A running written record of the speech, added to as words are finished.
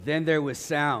Then there was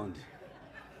sound,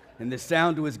 and the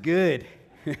sound was good.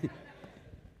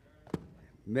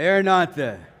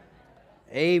 Maranatha.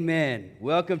 Amen.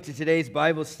 Welcome to today's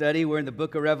Bible study. We're in the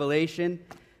book of Revelation.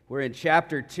 We're in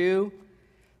chapter 2.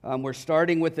 We're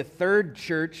starting with the third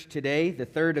church today, the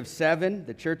third of seven,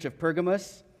 the church of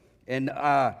Pergamos. And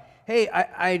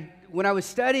when I was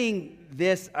studying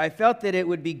this, I felt that it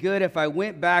would be good if I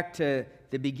went back to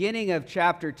the beginning of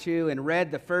chapter 2 and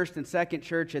read the first and second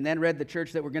church and then read the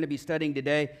church that we're going to be studying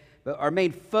today. But our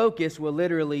main focus will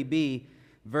literally be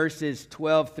verses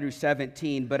 12 through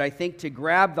 17. But I think to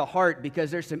grab the heart,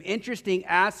 because there's some interesting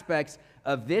aspects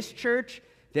of this church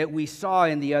that we saw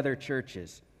in the other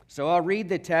churches. So I'll read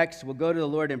the text, we'll go to the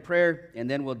Lord in prayer, and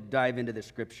then we'll dive into the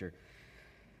scripture.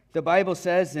 The Bible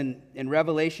says in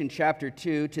Revelation chapter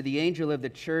 2, to the angel of the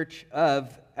church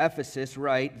of Ephesus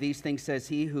write, these things says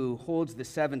he who holds the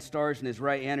 7 stars in his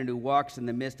right hand and who walks in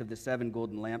the midst of the 7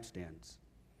 golden lampstands.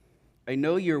 I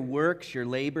know your works, your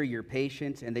labor, your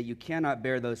patience, and that you cannot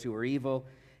bear those who are evil,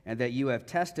 and that you have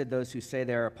tested those who say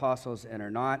they are apostles and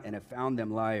are not, and have found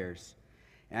them liars,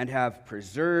 and have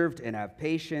preserved and have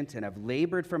patience, and have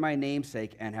labored for my name's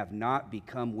sake, and have not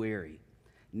become weary.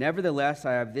 Nevertheless,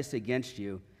 I have this against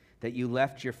you, that you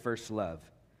left your first love.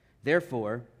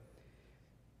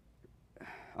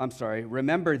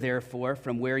 Remember therefore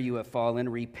from where you have fallen,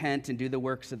 repent and do the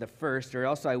works of the first, or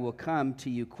else I will come to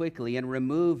you quickly and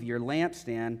remove your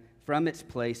lampstand from its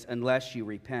place unless you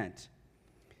repent.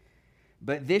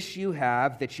 But this you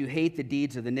have, that you hate the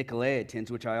deeds of the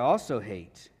Nicolaitans, which I also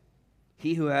hate.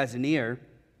 He who has an ear,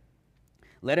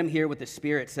 let him hear what the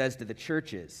Spirit says to the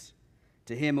churches.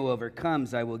 To him who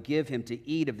overcomes, I will give him to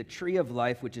eat of the tree of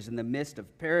life, which is in the midst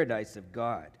of paradise of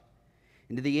God.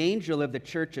 And to the angel of the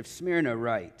church of Smyrna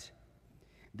write,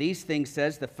 these things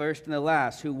says the first and the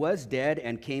last, who was dead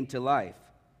and came to life.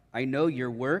 I know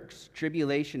your works,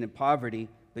 tribulation and poverty,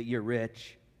 but you're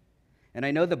rich. And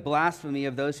I know the blasphemy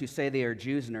of those who say they are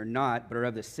Jews and are not, but are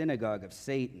of the synagogue of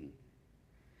Satan.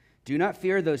 Do not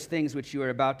fear those things which you are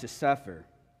about to suffer.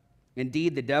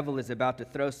 Indeed, the devil is about to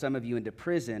throw some of you into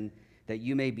prison, that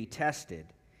you may be tested,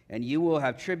 and you will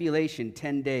have tribulation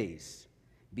 10 days.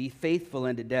 Be faithful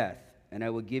unto death, and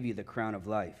I will give you the crown of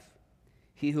life.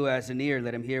 He who has an ear,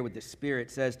 let him hear what the Spirit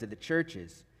says to the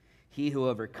churches. He who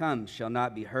overcomes shall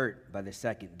not be hurt by the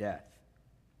second death.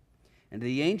 And to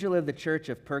the angel of the church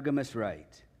of Pergamos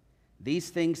write, these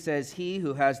things says he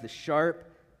who has the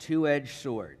sharp, two-edged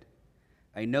sword.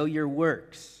 I know your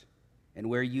works, and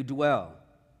where you dwell,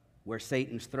 where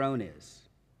Satan's throne is.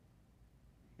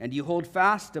 And you hold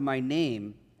fast to my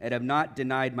name and have not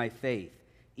denied my faith,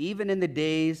 even in the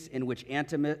days in which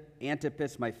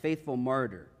Antipas, my faithful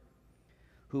martyr,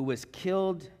 who was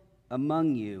killed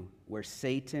among you where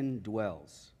Satan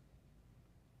dwells.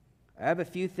 I have a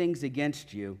few things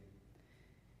against you,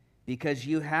 because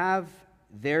you have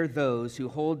there those who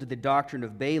hold to the doctrine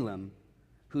of Balaam,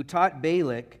 who taught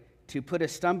Balak to put a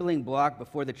stumbling block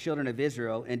before the children of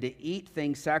Israel, and to eat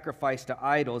things sacrificed to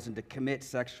idols, and to commit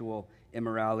sexual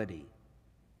immorality.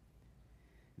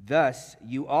 Thus,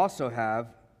 you also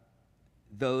have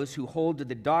those who hold to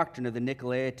the doctrine of the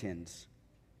Nicolaitans,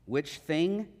 which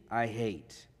thing I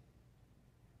hate.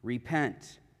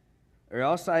 Repent, or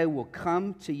else I will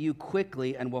come to you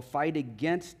quickly and will fight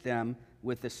against them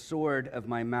with the sword of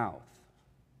my mouth.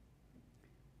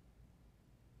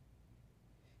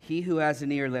 He who has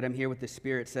an ear, let him hear what the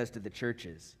Spirit says to the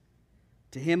churches.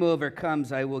 To him who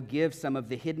overcomes, I will give some of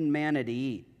the hidden manna to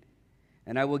eat,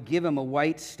 and I will give him a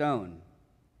white stone,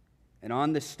 and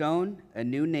on the stone a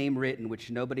new name written,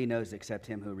 which nobody knows except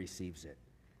him who receives it.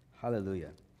 Hallelujah.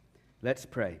 Let's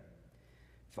pray.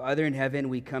 Father in heaven,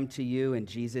 we come to you in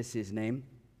Jesus' name.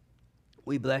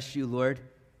 We bless you, Lord,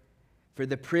 for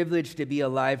the privilege to be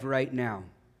alive right now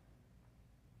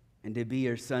and to be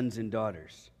your sons and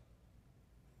daughters.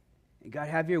 And God,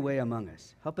 have your way among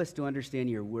us. Help us to understand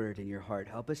your word in your heart.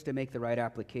 Help us to make the right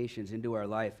applications into our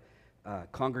life,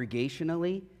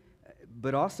 congregationally,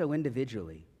 but also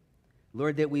individually.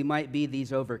 Lord, that we might be these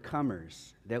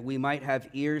overcomers, that we might have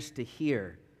ears to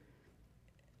hear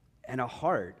and a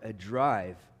heart, a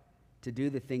drive to do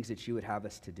the things that you would have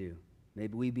us to do.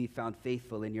 Maybe we be found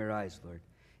faithful in your eyes, Lord.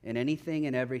 And anything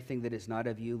and everything that is not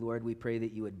of you, Lord, we pray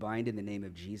that you would bind in the name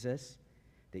of Jesus,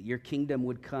 that your kingdom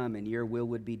would come and your will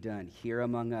would be done here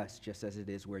among us, just as it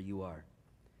is where you are.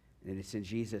 And it's in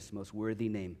Jesus' most worthy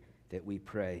name that we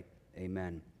pray.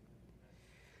 Amen.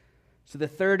 So the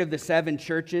third of the 7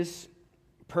 churches,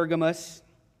 Pergamos.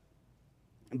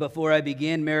 Before I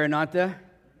begin, Maranatha.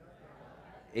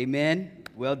 Amen.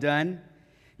 Well done.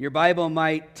 Your Bible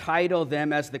might title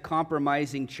them as the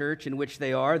compromising church, in which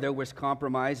they are. There was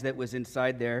compromise that was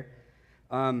inside there.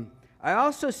 I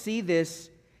also see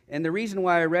this, and the reason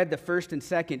why I read the first and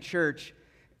second church,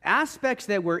 aspects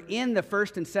that were in the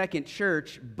first and second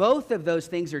church, both of those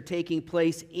things are taking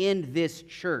place in this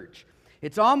church.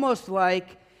 It's almost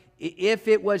like if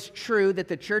it was true that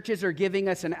the churches are giving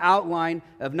us an outline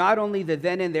of not only the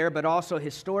then and there, but also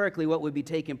historically what would be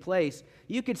taking place,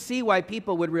 you could see why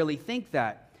people would really think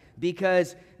that.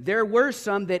 Because there were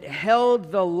some that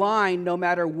held the line no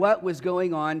matter what was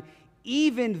going on,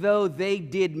 even though they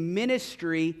did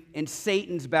ministry in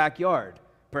Satan's backyard,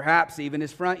 perhaps even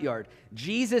his front yard.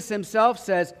 Jesus himself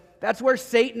says that's where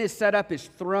Satan has set up his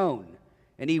throne,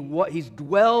 and he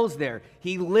dwells there.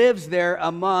 He lives there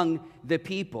among the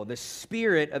people. The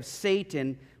spirit of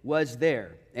Satan was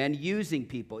there and using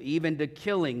people, even to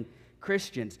killing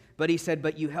Christians. But he said,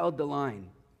 but you held the line.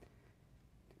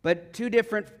 But two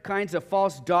different kinds of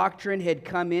false doctrine had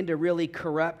come in to really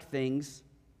corrupt things.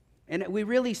 And we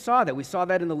really saw that. We saw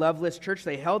that in the Loveless Church.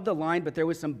 They held the line, but there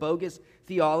was some bogus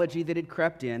theology that had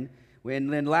crept in.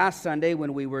 Then last Sunday,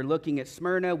 when we were looking at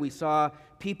Smyrna, we saw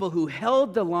people who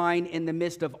held the line in the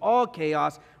midst of all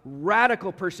chaos,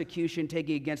 radical persecution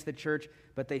taking against the church,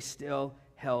 but they still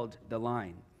held the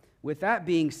line. With that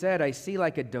being said, I see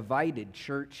like a divided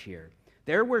church here.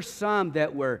 There were some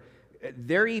that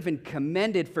they're even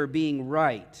commended for being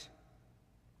right.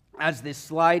 As this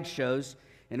slide shows,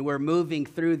 and we're moving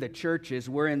through the churches,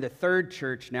 we're in the third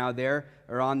church now there,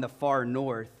 or on the far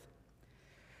north.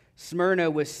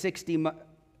 Smyrna was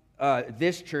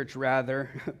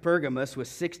Pergamos was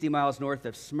 60 miles north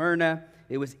of Smyrna.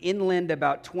 It was inland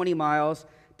about 20 miles.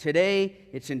 Today,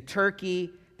 it's in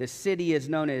Turkey. The city is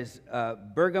known as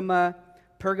Bergama.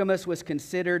 Pergamos was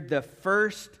considered the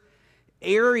first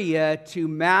area to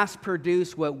mass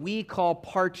produce what we call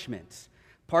parchments.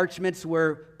 Parchments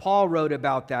were, Paul wrote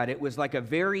about that. It was like a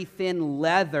very thin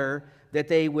leather that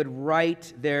they would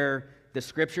write the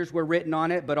scriptures were written on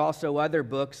it, but also other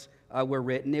books were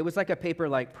written. It was like a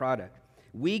paper-like product.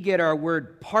 We get our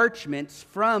word parchments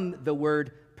from the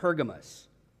word Pergamos.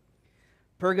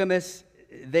 Pergamos,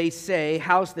 they say,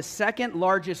 housed the second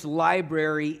largest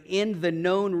library in the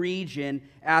known region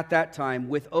at that time,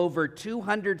 with over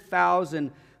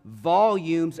 200,000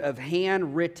 volumes of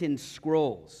handwritten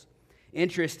scrolls.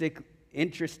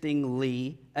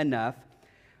 Interestingly enough,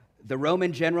 the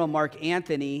Roman general Mark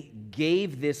Antony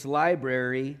gave this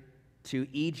library to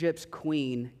Egypt's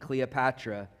queen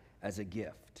Cleopatra as a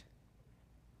gift.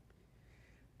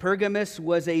 Pergamos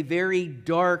was a very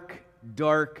dark,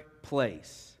 dark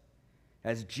place.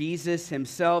 As Jesus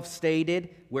himself stated,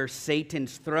 where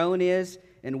Satan's throne is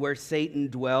and where Satan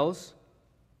dwells.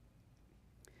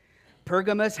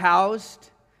 Pergamos housed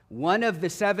one of the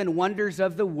 7 wonders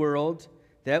of the world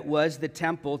that was the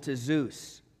temple to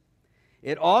Zeus.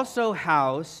 It also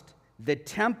housed the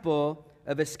temple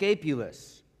of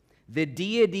Asclepius, the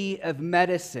deity of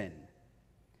medicine.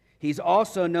 He's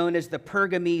also known as the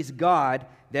Pergamese god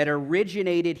that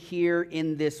originated here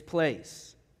in this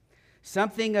place.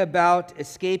 Something about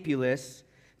Asclepius,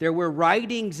 there were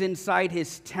writings inside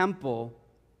his temple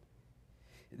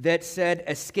that said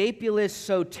Asclepius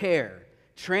Soter,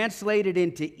 translated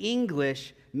into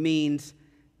English, means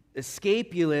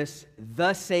Asclepius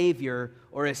the Savior,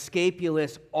 or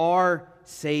Asclepius our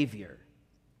Savior.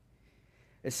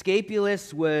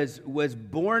 Asclepius was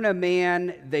born a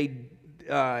man.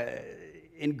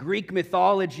 In Greek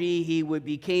mythology, he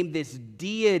became this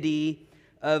deity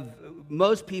of,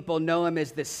 most people know him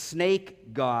as the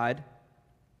snake god.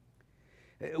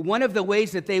 One of the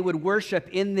ways that they would worship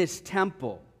in this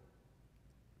temple,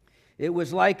 it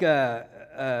was like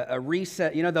a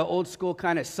reset, the old school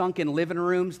kind of sunken living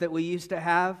rooms that we used to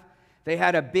have. They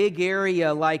had a big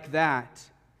area like that.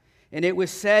 And it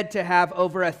was said to have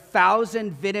over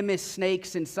 1,000 venomous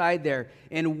snakes inside there.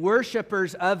 And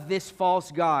worshipers of this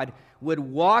false god would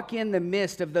walk in the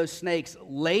midst of those snakes,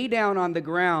 lay down on the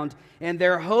ground, and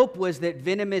their hope was that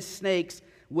venomous snakes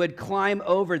would climb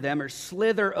over them or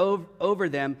slither over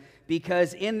them,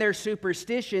 because in their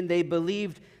superstition they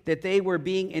believed that they were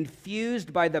being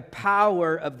infused by the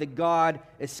power of the god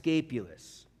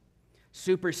Asclepius.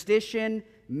 Superstition,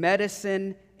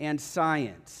 medicine, and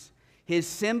science. His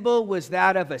symbol was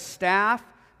that of a staff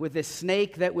with a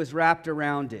snake that was wrapped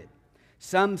around it.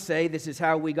 Some say this is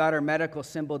how we got our medical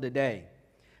symbol today.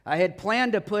 I had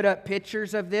planned to put up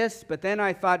pictures of this, but then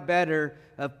I thought better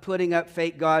of putting up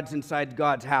fake gods inside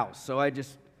God's house. So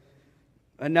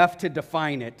enough to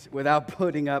define it without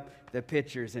putting up the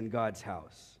pictures in God's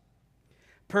house.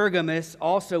 Pergamos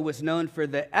also was known for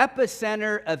the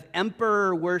epicenter of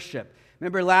emperor worship.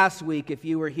 Remember last week, if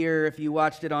you were here, if you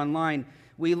watched it online,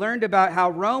 we learned about how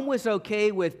Rome was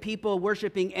okay with people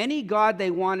worshiping any god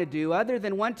they wanted to, other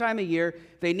than one time a year,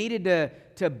 they needed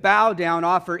to bow down,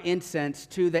 offer incense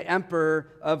to the emperor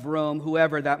of Rome,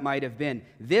 whoever that might have been.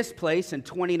 This place in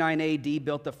 29 AD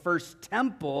built the first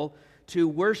temple to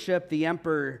worship the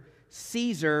emperor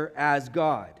Caesar as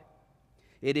God.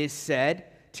 It is said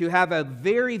to have a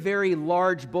very, very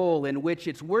large bowl in which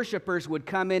its worshipers would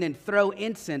come in and throw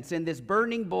incense in this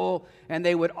burning bowl, and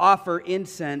they would offer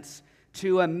incense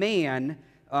to a man,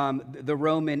 the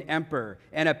Roman emperor.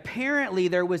 And apparently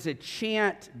there was a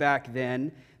chant back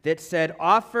then that said,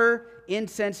 "Offer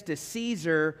incense to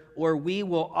Caesar, or we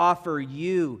will offer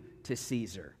you to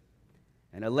Caesar."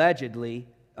 And allegedly,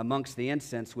 amongst the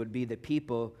incense would be the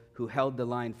people who held the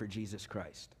line for Jesus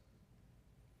Christ.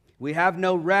 We have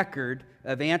no record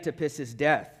of Antipas's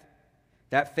death,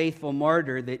 that faithful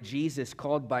martyr that Jesus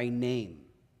called by name.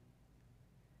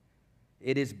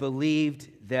 It is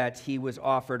believed that he was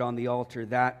offered on the altar.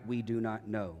 That we do not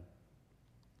know.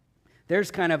 There's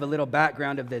kind of a little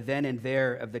background of the then and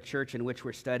there of the church in which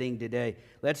we're studying today.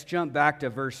 Let's jump back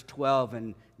to verse 12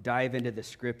 and dive into the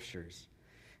scriptures.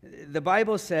 The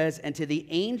Bible says, "And to the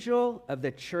angel of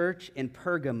the church in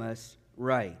Pergamos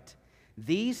write,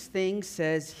 these things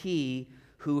says he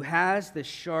who has the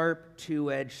sharp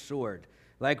two-edged sword."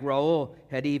 Like Raul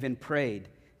had even prayed,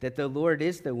 that the Lord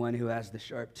is the one who has the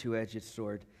sharp two-edged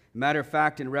sword. Matter of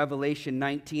fact, in Revelation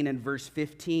 19 and verse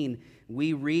 15,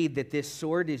 we read that this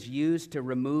sword is used to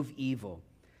remove evil.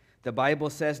 The Bible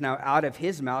says, "Now out of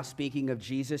his mouth," speaking of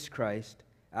Jesus Christ,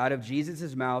 "out of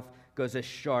Jesus' mouth goes a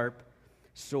sharp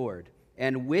sword,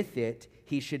 and with it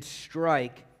he should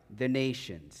strike the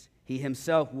nations. He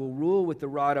himself will rule with the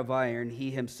rod of iron.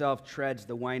 He himself treads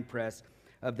the winepress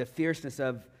of the fierceness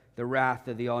of the wrath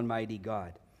of the Almighty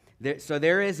God." So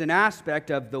there is an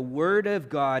aspect of the Word of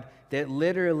God that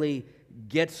literally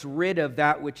gets rid of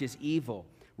that which is evil.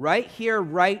 Right here,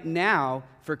 right now,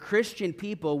 for Christian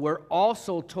people, we're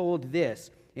also told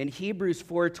this in Hebrews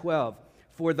 4:12,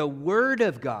 "For the Word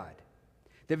of God,"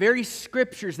 the very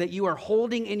scriptures that you are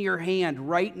holding in your hand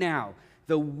right now,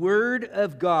 the Word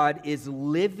of God is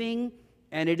living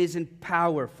and it is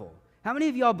powerful. How many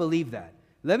of y'all believe that?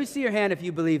 Let me see your hand if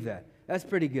you believe that. That's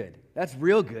pretty good. That's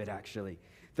real good, actually.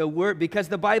 The Word, because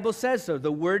the Bible says so,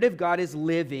 the Word of God is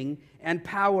living and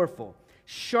powerful,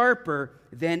 sharper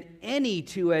than any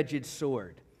two-edged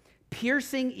sword,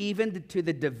 piercing even to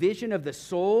the division of the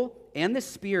soul and the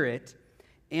spirit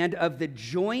and of the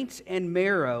joints and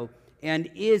marrow, and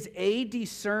is a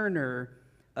discerner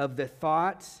of the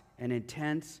thoughts and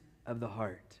intents of the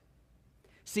heart.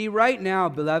 See, right now,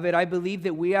 beloved, I believe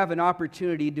that we have an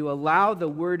opportunity to allow the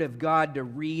Word of God to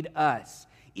read us,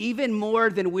 even more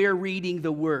than we're reading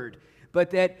the Word,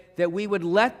 but that we would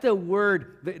let the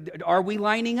Word, are we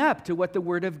lining up to what the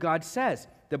Word of God says?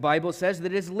 The Bible says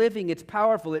that it's living, it's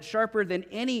powerful, it's sharper than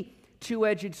any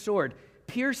two-edged sword,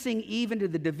 piercing even to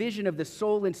the division of the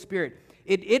soul and spirit.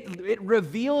 It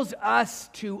reveals us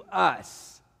to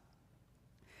us.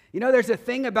 You know, there's a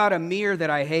thing about a mirror that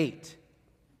I hate,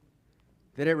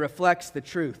 that it reflects the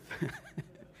truth.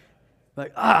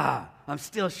 Like, I'm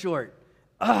still short.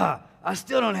 I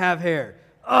still don't have hair.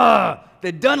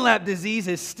 The Dunlap disease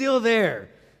is still there.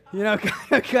 You know,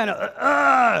 kind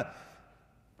of.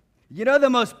 You know, the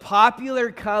most popular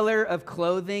color of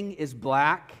clothing is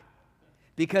black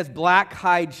because black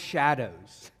hides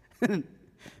shadows. I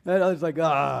was like,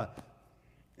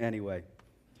 Anyway.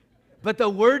 But the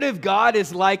Word of God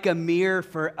is like a mirror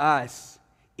for us.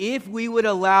 If we would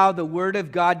allow the Word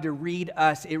of God to read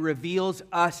us, it reveals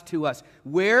us to us.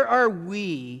 Where are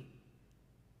we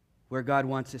where God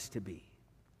wants us to be?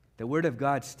 The Word of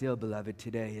God still, beloved,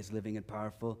 today is living and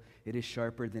powerful. It is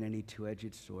sharper than any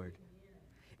two-edged sword.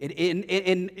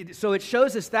 So it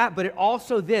shows us that, but it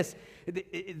also this.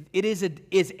 It is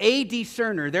a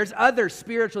discerner. There's other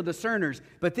spiritual discerners,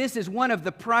 but this is one of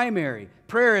the primary.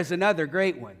 Prayer is another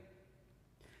great one.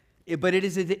 But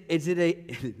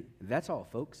that's all,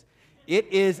 folks. It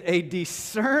is a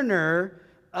discerner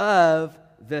of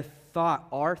the thought,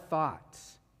 our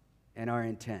thoughts and our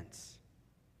intents.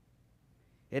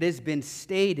 It has been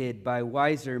stated by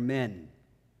wiser men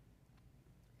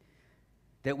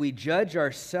that we judge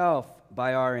ourselves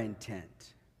by our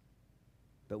intent,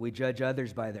 but we judge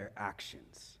others by their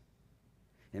actions.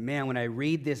 And man, when I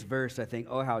read this verse, I think,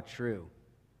 oh, how true.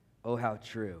 Oh, how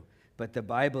true. But the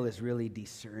Bible is really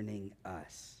discerning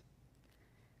us.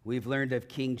 We've learned of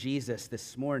King Jesus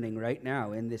this morning, right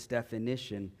now, in this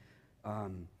definition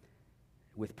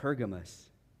with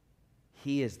Pergamos.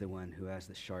 He is the one who has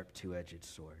the sharp two-edged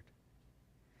sword.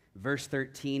 Verse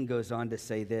 13 goes on to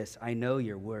say this, I know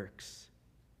your works,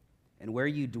 and where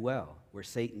you dwell, where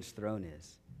Satan's throne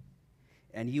is.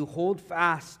 And you hold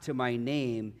fast to my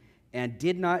name and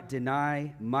did not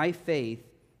deny my faith,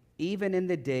 even in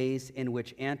the days in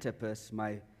which Antipas,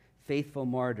 my faithful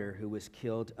martyr, who was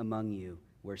killed among you,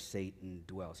 where Satan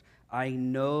dwells. I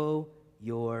know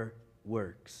your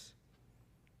works.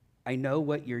 I know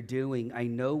what you're doing. I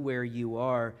know where you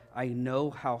are. I know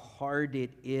how hard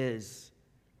it is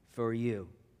for you.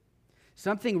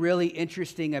 Something really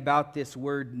interesting about this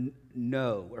word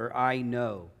know, or I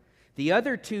know. The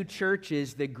other two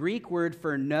churches, the Greek word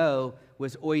for know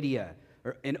was oidia.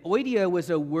 And oidia was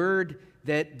a word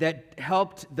that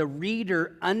helped the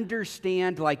reader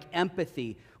understand, like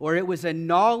empathy, or it was a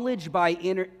knowledge by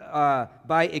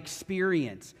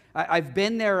experience. I've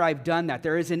been there, I've done that.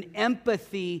 There is an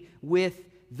empathy with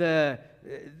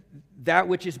that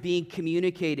which is being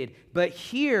communicated. But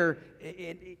here,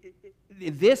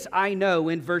 this I know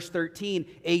in verse 13,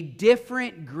 a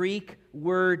different Greek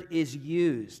word is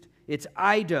used. It's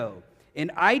eido.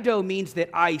 And eido means that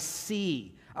I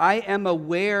see. I am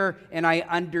aware and I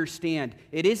understand.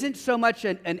 It isn't so much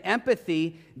an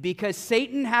empathy because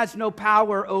Satan has no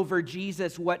power over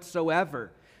Jesus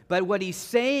whatsoever. But what he's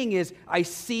saying is, I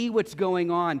see what's going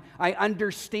on. I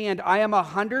understand. I am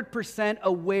 100%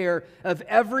 aware of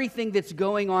everything that's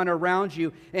going on around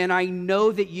you, and I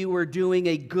know that you are doing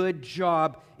a good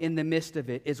job in the midst of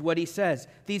it, is what he says.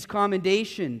 These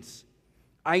commendations,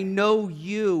 I know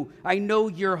you. I know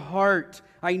your heart.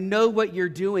 I know what you're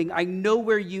doing. I know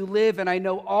where you live, and I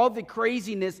know all the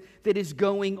craziness that is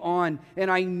going on, and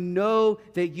I know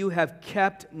that you have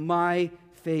kept my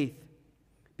faith.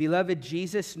 Beloved,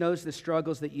 Jesus knows the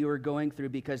struggles that you are going through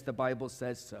because the Bible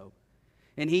says so.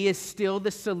 And he is still the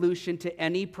solution to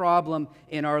any problem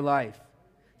in our life.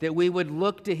 That we would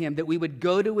look to him, that we would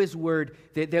go to his word,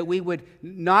 that we would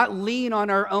not lean on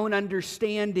our own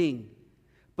understanding,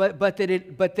 but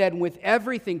that with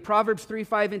everything, Proverbs 3,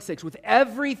 5, and 6, with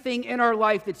everything in our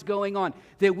life that's going on,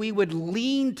 that we would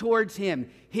lean towards him,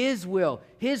 his will,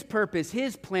 his purpose,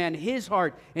 his plan, his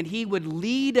heart, and he would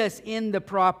lead us in the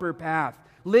proper path.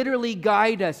 Literally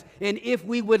guide us, and if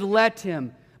we would let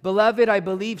him. Beloved, I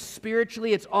believe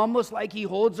spiritually it's almost like he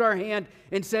holds our hand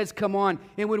and says, come on.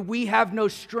 And when we have no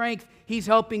strength, he's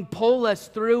helping pull us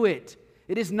through it.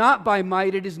 It is not by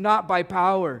might, it is not by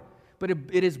power, but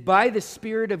it is by the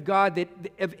Spirit of God that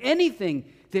of anything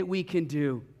that we can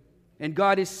do. And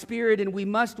God is spirit, and we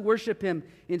must worship him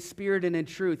in spirit and in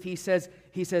truth. He says,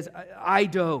 I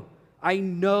know,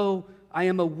 I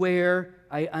am aware,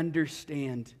 I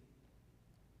understand.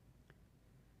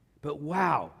 But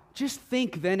wow, just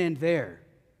think then and there.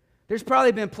 There's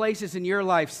probably been places in your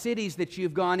life, cities that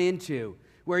you've gone into,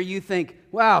 where you think,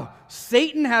 wow,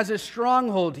 Satan has a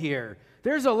stronghold here.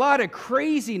 There's a lot of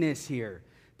craziness here.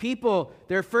 People,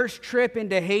 their first trip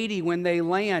into Haiti, when they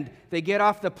land, they get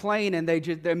off the plane and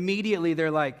they're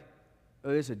like,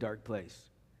 oh, this is a dark place.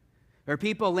 Or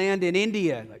people land in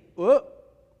India, like, oh,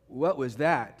 what was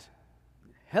that?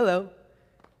 Hello.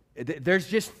 There's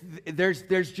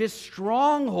just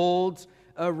strongholds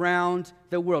around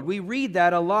the world. We read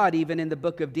that a lot even in the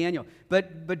book of Daniel.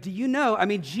 But do you know,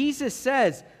 Jesus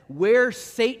says where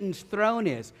Satan's throne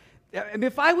is.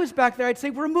 If I was back there, I'd say,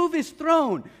 remove his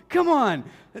throne. Come on.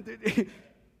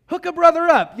 Hook a brother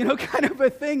up, kind of a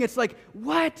thing. It's like,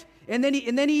 what? And then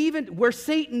he even, where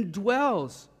Satan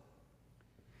dwells.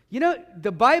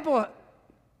 The Bible...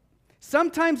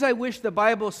 Sometimes I wish the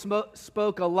Bible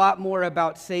spoke a lot more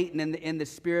about Satan in the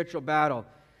spiritual battle,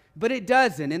 but it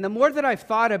doesn't. And the more that I've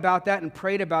thought about that and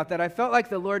prayed about that, I felt like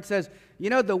the Lord says,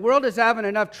 the world is having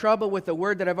enough trouble with the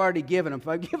word that I've already given them. If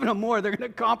I've given them more, they're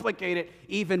going to complicate it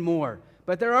even more.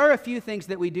 But there are a few things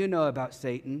that we do know about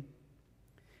Satan.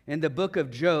 In the book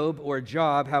of Job, or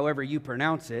Job, however you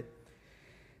pronounce it,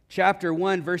 chapter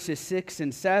 1, verses 6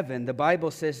 and 7, the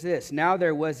Bible says this, Now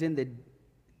there was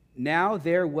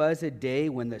a day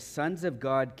when the sons of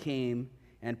God came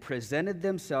and presented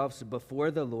themselves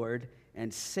before the Lord,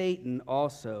 and Satan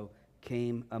also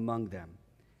came among them.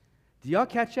 Do y'all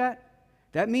catch that?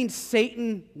 That means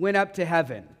Satan went up to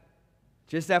heaven.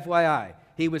 Just FYI.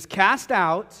 He was cast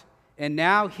out, and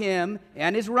now him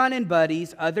and his running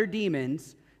buddies, other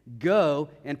demons, go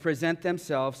and present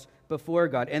themselves before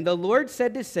God. And the Lord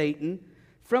said to Satan,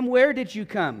 from where did you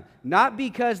come? Not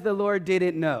because the Lord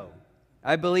didn't know.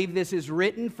 I believe this is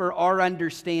written for our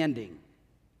understanding.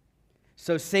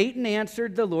 So Satan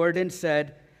answered the Lord and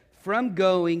said, from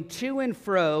going to and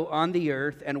fro on the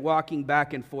earth and walking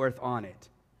back and forth on it.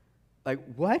 Like,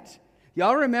 what?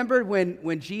 Y'all remember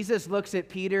when Jesus looks at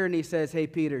Peter and he says, hey,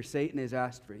 Peter, Satan has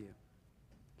asked for you.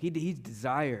 His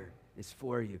desire is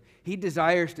for you. He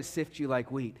desires to sift you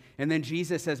like wheat. And then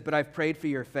Jesus says, but I've prayed for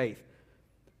your faith.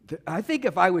 I think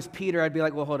if I was Peter, I'd be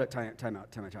like, well, hold up, time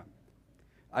out.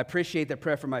 I appreciate the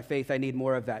prayer for my faith. I need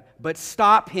more of that. But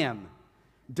stop him.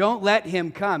 Don't let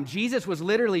him come. Jesus was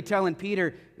literally telling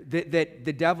Peter that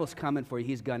the devil's coming for you.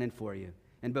 He's gunning for you.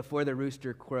 And before the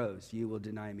rooster crows, you will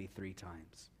deny me 3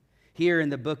 times. Here in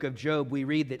the book of Job, we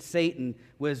read that Satan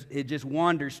just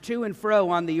wanders to and fro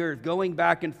on the earth, going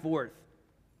back and forth.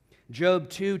 Job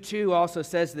 2:2 also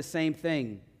says the same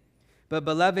thing. But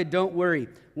beloved, don't worry.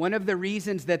 One of the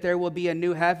reasons that there will be a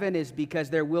new heaven is because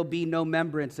there will be no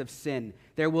remembrance of sin.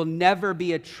 There will never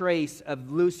be a trace of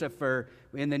Lucifer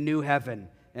in the new heaven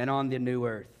and on the new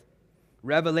earth.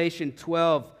 Revelation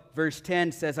 12, verse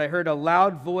 10 says, I heard a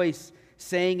loud voice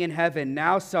saying in heaven,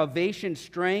 now salvation,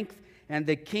 strength, and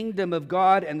the kingdom of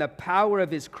God and the power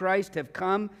of his Christ have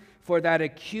come, for that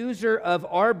accuser of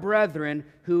our brethren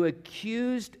who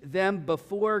accused them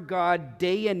before God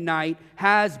day and night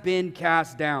has been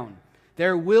cast down.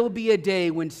 There will be a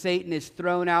day when Satan is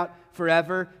thrown out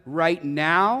forever. Right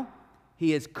now,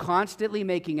 he is constantly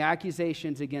making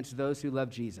accusations against those who love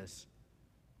Jesus.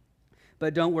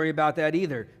 But don't worry about that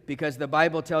either, because the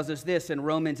Bible tells us this in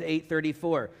Romans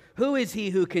 8:34. Who is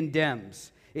he who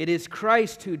condemns? It is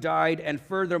Christ who died and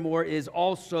furthermore is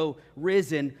also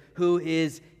risen, who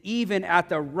is even at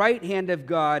the right hand of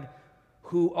God,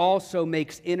 who also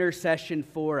makes intercession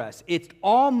for us. It's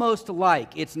almost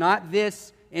like, it's not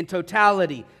this in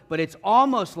totality, but it's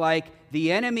almost like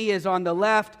the enemy is on the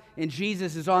left and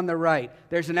Jesus is on the right.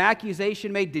 There's an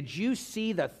accusation made. Did you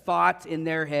see the thoughts in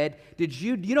their head? Do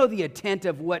you know the intent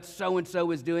of what so-and-so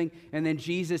was doing? And then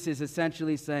Jesus is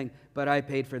essentially saying, but I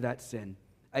paid for that sin.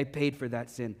 I paid for that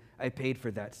sin. I paid for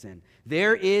that sin.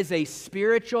 There is a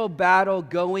spiritual battle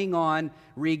going on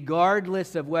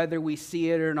regardless of whether we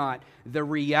see it or not. The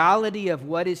reality of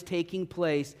what is taking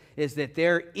place is that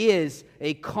there is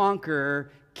a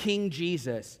conqueror, King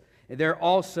Jesus. There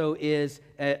also is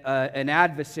an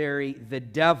adversary, the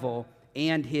devil,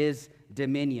 and his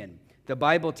dominion. The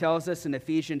Bible tells us in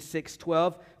Ephesians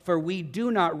 6:12, for we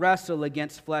do not wrestle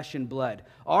against flesh and blood.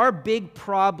 Our big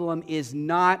problem is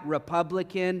not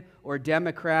Republican or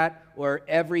Democrat or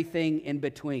everything in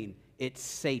between. It's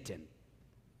Satan.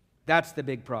 That's the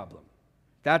big problem.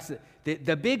 That's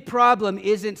the big problem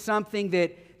isn't something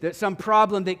that some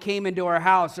problem that came into our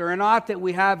house or an ought that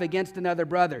we have against another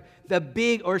brother,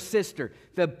 or sister.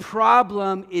 The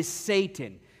problem is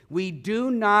Satan. We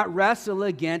do not wrestle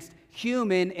against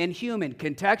human and human.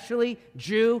 Contextually,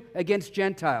 Jew against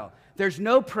Gentile. There's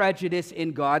no prejudice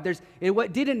in God.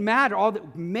 It didn't matter.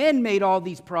 Men made all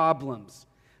these problems.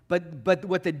 But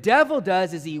what the devil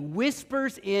does is he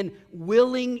whispers in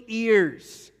willing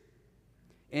ears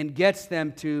and gets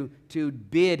them to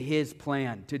bid his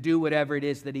plan, to do whatever it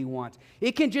is that he wants.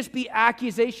 It can just be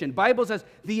accusation. Bible says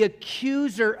the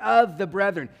accuser of the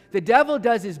brethren. The devil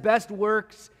does his best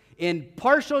works in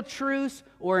partial truths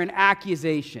or in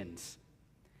accusations.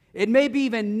 It may be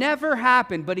even never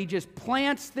happened, but he just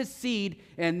plants the seed,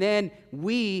 and then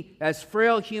we, as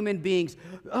frail human beings,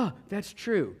 oh, that's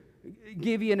true.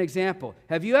 Give you an example.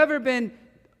 Have you ever been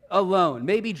alone,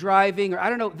 maybe driving, or I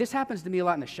don't know, this happens to me a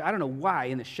lot in the shower. I don't know why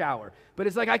in the shower, but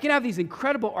it's like I can have these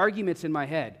incredible arguments in my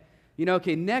head.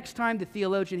 Okay, next time the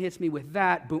theologian hits me with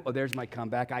that, boom, oh, there's my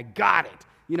comeback. I got it.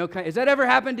 Has that ever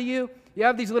happened to you? You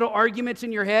have these little arguments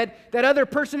in your head. That other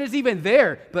person is even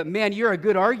there, but man, you're a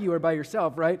good arguer by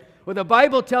yourself, right? Well, the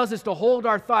Bible tells us to hold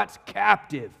our thoughts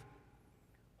captive.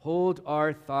 Hold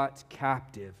our thoughts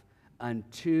captive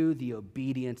unto the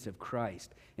obedience of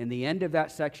Christ. And the end of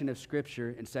that section of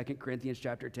Scripture in 2 Corinthians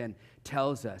chapter 10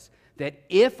 tells us that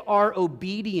if our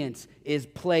obedience is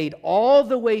played all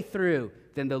the way through,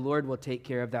 then the Lord will take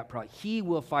care of that problem. He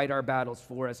will fight our battles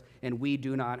for us, and we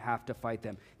do not have to fight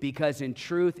them. Because in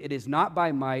truth, it is not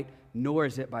by might, nor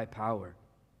is it by power.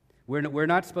 We're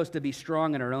not supposed to be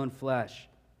strong in our own flesh.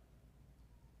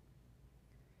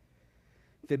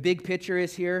 The big picture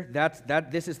is here.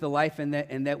 This is the life in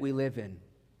that we live in.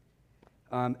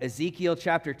 Ezekiel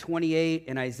chapter 28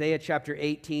 and Isaiah chapter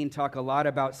 18 talk a lot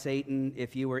about Satan,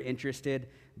 if you were interested.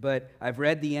 But I've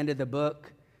read the end of the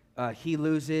book. He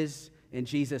loses and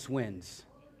Jesus wins.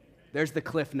 There's the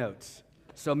cliff notes.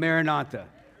 So Maranatha.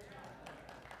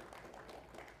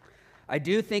 I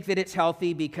do think that it's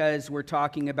healthy because we're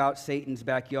talking about Satan's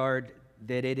backyard,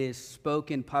 that it is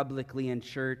spoken publicly in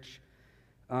church.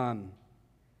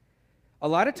 A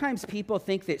lot of times people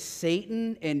think that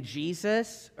Satan and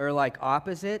Jesus are like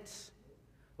opposites,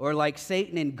 or like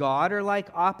Satan and God are like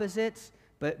opposites,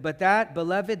 but that,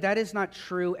 beloved, that is not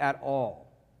true at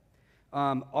all.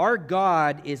 Our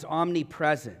God is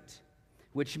omnipresent,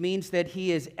 which means that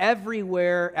he is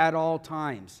everywhere at all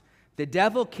times. The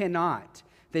devil cannot.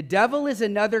 The devil is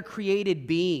another created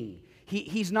being.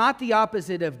 He's not the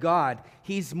opposite of God.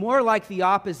 He's more like the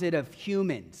opposite of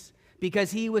humans,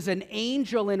 because he was an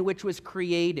angel in which was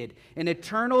created, an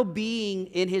eternal being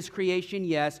in his creation,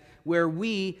 yes, where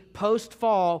we,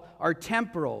 post-fall, are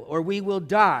temporal, or we will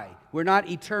die. We're not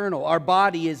eternal. Our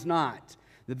body is not.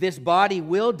 This body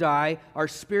will die. Our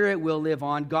spirit will live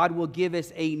on. God will give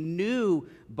us a new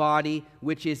body,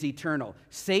 which is eternal.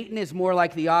 Satan is more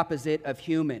like the opposite of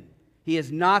human. He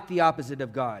is not the opposite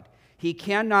of God. He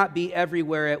cannot be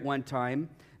everywhere at one time.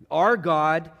 Our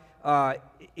God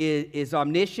is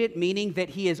omniscient, meaning that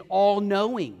he is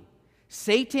all-knowing.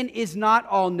 Satan is not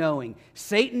all-knowing.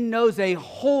 Satan knows a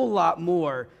whole lot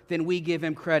more than we give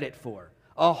him credit for.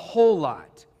 A whole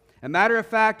lot. A matter of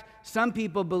fact, some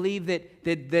people believe that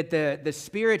the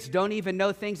spirits don't even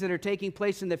know things that are taking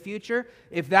place in the future.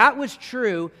 If that was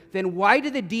true, then why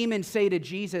did the demons say to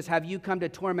Jesus, "Have you come to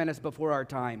torment us before our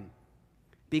time?"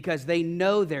 Because they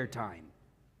know their time.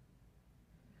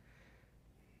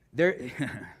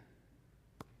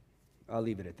 I'll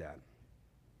leave it at that.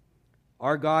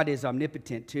 Our God is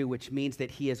omnipotent too, which means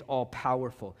that he is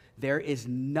all-powerful. There is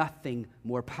nothing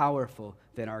more powerful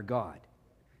than our God.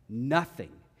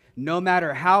 Nothing. No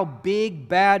matter how big,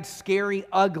 bad, scary,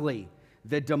 ugly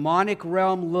the demonic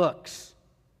realm looks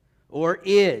or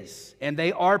is, and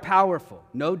they are powerful,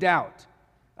 no doubt.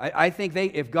 I think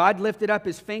if God lifted up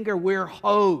his finger, we're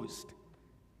hosed.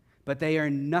 But they are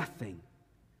nothing.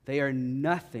 They are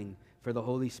nothing for the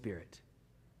Holy Spirit.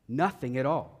 Nothing at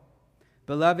all.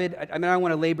 Beloved, I don't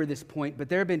want to labor this point, but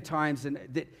there have been times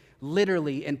that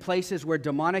literally in places where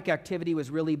demonic activity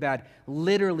was really bad,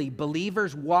 literally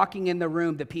believers walking in the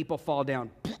room, the people fall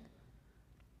down.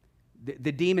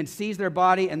 The demon sees their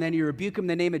body, and then you rebuke them in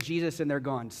the name of Jesus, and they're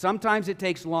gone. Sometimes it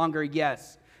takes longer,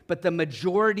 yes, but the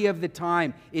majority of the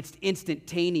time, it's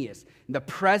instantaneous. And the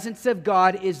presence of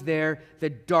God is there, the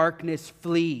darkness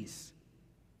flees.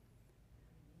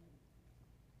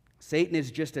 Satan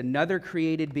is just another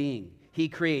created being. He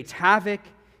creates havoc.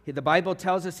 The Bible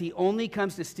tells us he only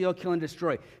comes to steal, kill, and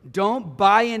destroy. Don't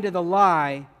buy into the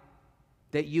lie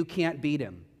that you can't beat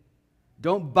him.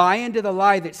 Don't buy into the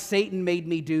lie that Satan made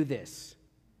me do this.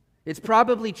 It's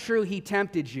probably true he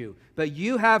tempted you, but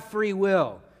you have free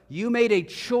will. You made a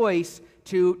choice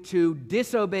to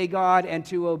disobey God and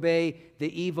to obey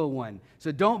the evil one.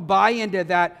 So don't buy into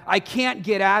that, I can't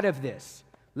get out of this.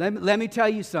 Let me tell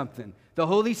you something. The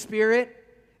Holy Spirit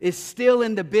is still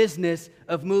in the business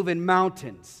of moving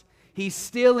mountains. He's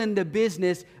still in the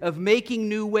business of making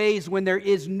new ways when there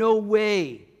is no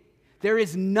way. There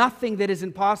is nothing that is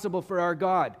impossible for our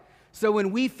God. So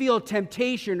when we feel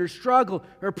temptation or struggle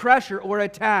or pressure or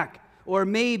attack or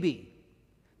maybe,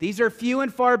 these are few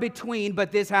and far between,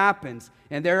 but this happens.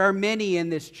 And there are many in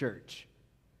this church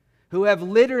who have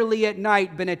literally at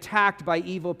night been attacked by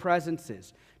evil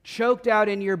presences, choked out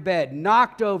in your bed,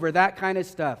 knocked over, that kind of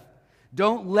stuff.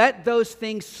 Don't let those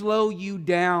things slow you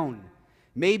down.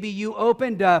 Maybe you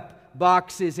opened up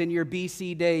boxes in your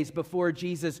BC days before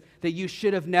Jesus that you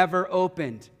should have never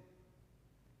opened.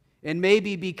 And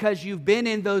maybe because you've been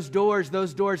in those doors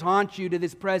haunt you to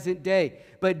this present day.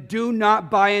 But do not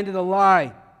buy into the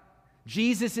lie.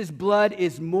 Jesus' blood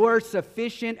is more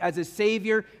sufficient as a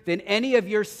Savior than any of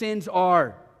your sins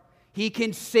are. He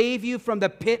can save you from the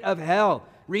pit of hell.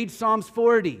 Read Psalms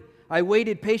 40. I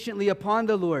waited patiently upon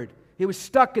the Lord. He was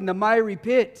stuck in the miry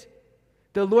pit.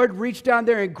 The Lord reached down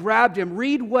there and grabbed him.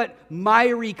 Read what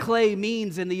miry clay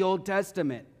means in the Old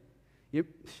Testament.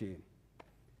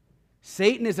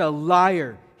 Satan is a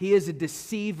liar. He is a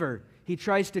deceiver. He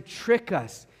tries to trick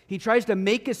us. He tries to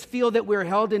make us feel that we're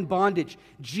held in bondage.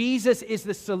 Jesus is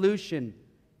the solution.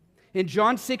 In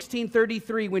John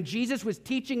 16:33, when Jesus was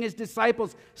teaching his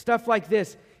disciples stuff like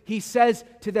this, he says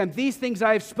to them, "These things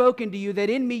I have spoken to you, that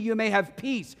in me you may have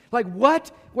peace." Like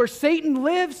what? Where Satan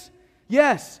lives?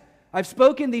 Yes. I've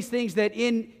spoken these things that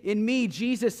in me,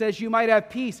 Jesus says, you might have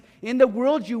peace. In the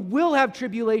world you will have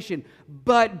tribulation,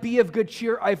 but be of good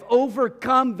cheer. I've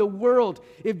overcome the world.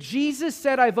 If Jesus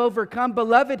said I've overcome,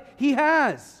 beloved, he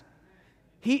has.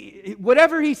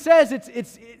 Whatever he says,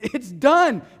 it's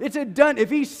done. It's a done. If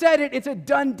he said it, it's a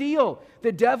done deal.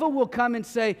 The devil will come and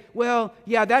say, well,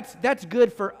 yeah, that's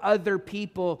good for other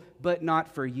people, but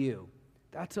not for you.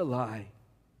 That's a lie.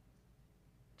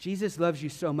 Jesus loves you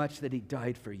so much that he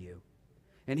died for you.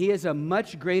 And he is a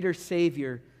much greater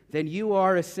Savior than you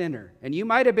are a sinner. And you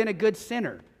might have been a good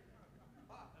sinner,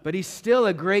 but he's still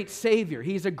a great Savior.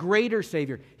 He's a greater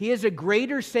Savior. He is a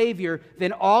greater Savior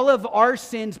than all of our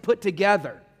sins put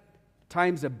together.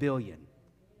 times a billion.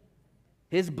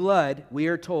 His blood, we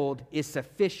are told, is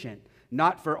sufficient,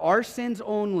 not for our sins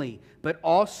only, but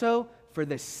also for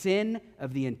the sin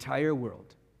of the entire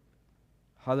world.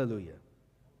 Hallelujah.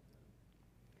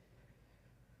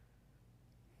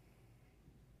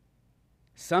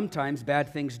 Sometimes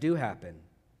bad things do happen.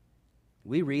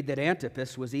 We read that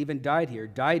Antipas was even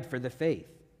died for the faith.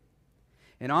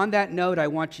 And on that note, I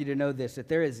want you to know this, that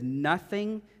there is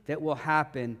nothing that will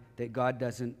happen that God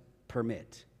doesn't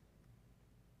permit.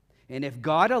 And if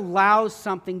God allows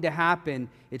something to happen,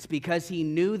 it's because he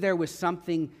knew there was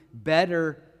something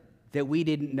better that we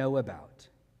didn't know about.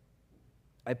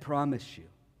 I promise you.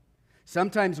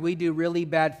 Sometimes we do really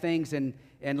bad things, and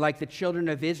like the children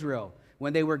of Israel,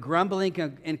 when they were grumbling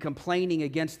and complaining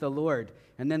against the Lord,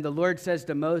 and then the Lord says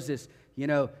to Moses, you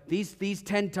know, these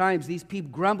 10 times, these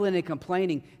people grumbling and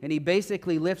complaining, and he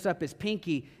basically lifts up his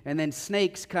pinky, and then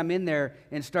snakes come in there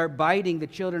and start biting the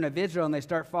children of Israel, and they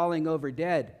start falling over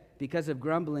dead because of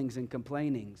grumblings and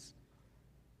complainings.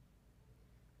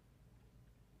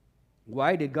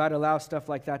 Why did God allow stuff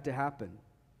like that to happen?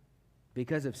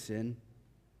 Because of sin,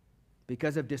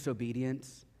 because of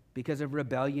disobedience, because of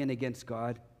rebellion against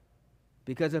God,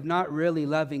 because of not really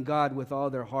loving God with all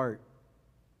their heart.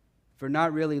 For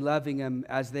not really loving him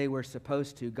as they were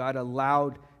supposed to, God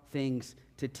allowed things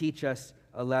to teach us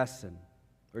a lesson,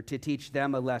 or to teach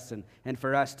them a lesson. And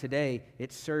for us today,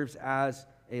 it serves as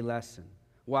a lesson.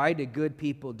 Why do good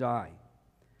people die?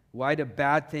 Why do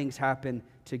bad things happen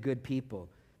to good people?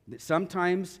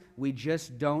 Sometimes we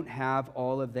just don't have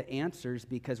all of the answers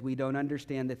because we don't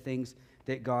understand the things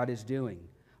that God is doing.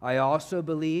 I also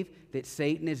believe that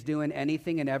Satan is doing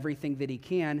anything and everything that he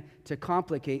can to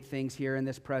complicate things here in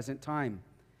this present time.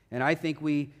 And I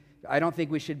don't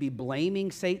think we should be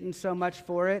blaming Satan so much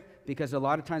for it, because a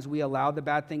lot of times we allow the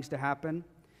bad things to happen.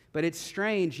 But it's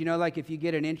strange, you know, like if you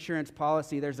get an insurance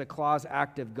policy, there's a clause,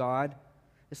 act of God.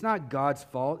 It's not God's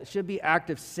fault. It should be act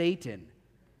of Satan.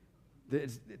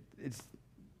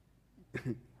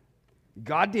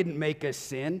 God didn't make us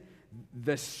sin.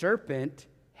 The serpent,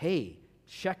 hey,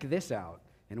 check this out.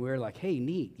 And we're like, hey,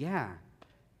 neat, yeah,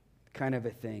 kind of a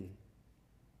thing.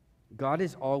 God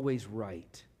is always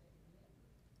right.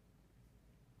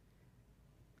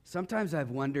 Sometimes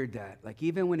I've wondered that. Like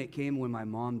even when my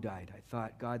mom died, I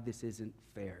thought, God, this isn't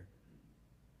fair.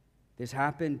 This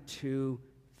happened too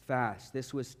fast.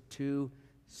 This was too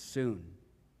soon.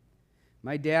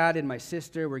 My dad and my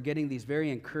sister were getting these very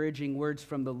encouraging words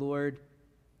from the Lord.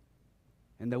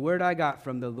 And the word I got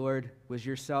from the Lord was,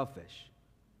 you're selfish.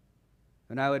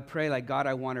 And I would pray like, God,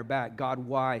 I want her back. God,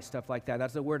 why? Stuff like that.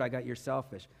 That's the word I got, you're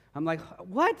selfish. I'm like,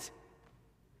 what?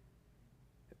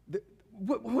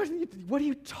 What are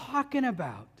you talking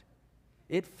about?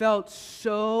 It felt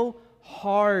so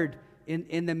hard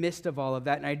in the midst of all of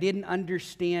that, and I didn't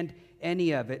understand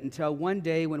any of it until one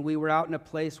day when we were out in a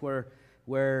place where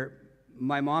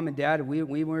my mom and dad, when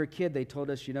we were a kid, they told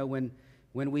us, you know, when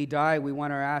we die, we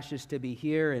want our ashes to be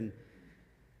here. And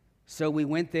so we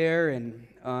went there and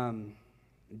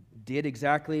did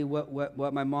exactly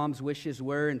what my mom's wishes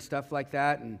were and stuff like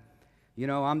that. And you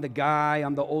know, I'm the guy,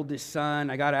 I'm the oldest son.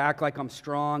 I got to act like I'm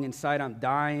strong. Inside, I'm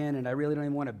dying, and I really don't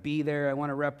even want to be there. I want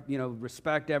to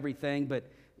respect everything, but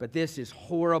this is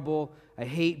horrible. I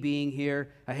hate being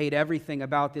here. I hate everything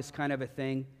about this kind of a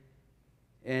thing.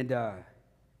 And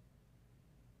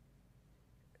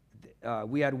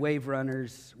we had wave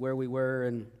runners where we were,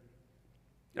 and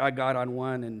I got on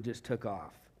one and just took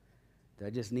off. I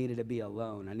just needed to be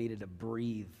alone. I needed to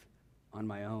breathe on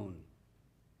my own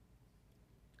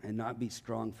and not be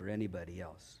strong for anybody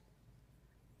else.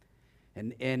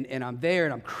 And I'm there,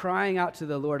 and I'm crying out to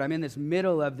the Lord. I'm in this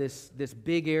middle of this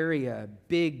big area,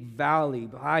 big valley,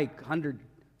 high,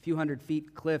 few hundred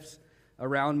feet cliffs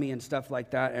around me and stuff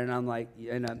like that. And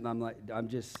I'm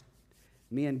just,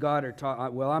 me and God are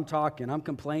talking. Well, I'm talking. I'm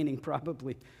complaining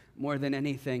probably more than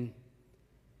anything.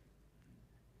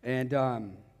 And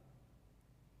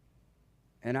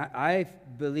I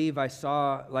believe I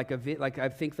saw I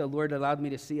think the Lord allowed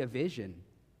me to see a vision.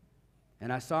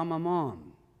 And I saw my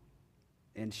mom.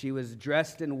 And she was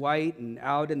dressed in white and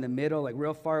out in the middle, like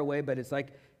real far away, but it's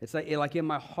like in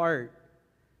my heart,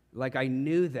 like I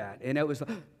knew that. And it was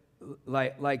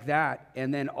like that.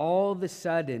 And then all of a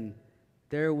sudden,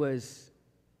 there was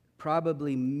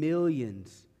probably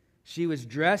millions. She was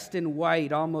dressed in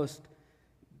white, almost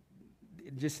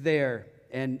just there,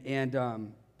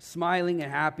 and smiling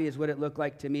and happy is what it looked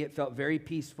like to me. It felt very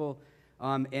peaceful,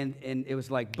 and it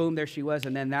was like, boom, there she was,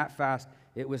 and then that fast,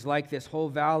 it was like this whole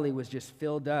valley was just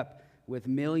filled up with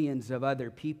millions of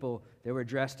other people that were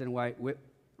dressed in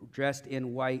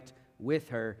white with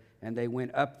her, and they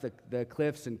went up the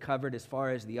cliffs and covered as far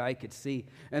as the eye could see.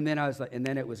 And then and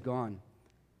then it was gone.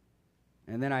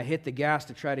 And then I hit the gas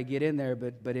to try to get in there,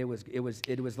 but it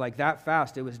was like that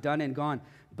fast. It was done and gone.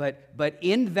 But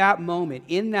in that moment,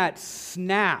 in that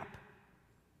snap,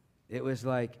 it was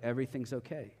like everything's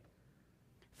okay.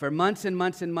 For months and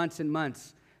months and months and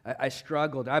months, I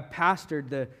struggled. I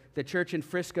pastored the church in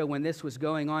Frisco when this was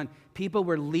going on. People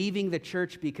were leaving the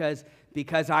church because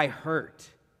I hurt.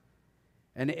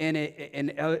 And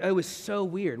it was so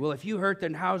weird. Well, if you hurt,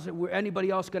 then how's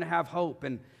anybody else going to have hope?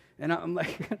 And I'm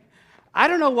like, I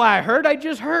don't know why I hurt. I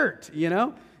just hurt, you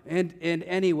know? And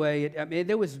anyway,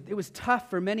 it was tough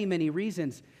for many, many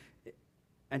reasons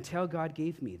until God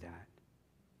gave me that.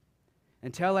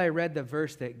 Until I read the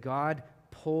verse that God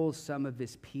pulls some of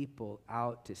his people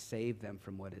out to save them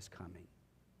from what is coming.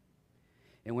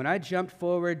 And when I jumped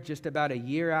forward just about a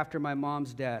year after my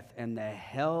mom's death and the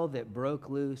hell that broke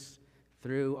loose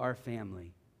through our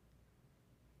family,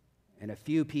 and a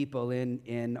few people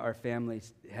in our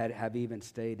families have even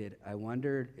stated, I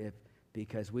wondered if,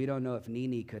 because we don't know if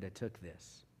Nini could have took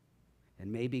this,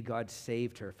 and maybe God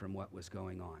saved her from what was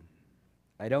going on.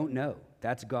 I don't know.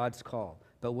 That's God's call.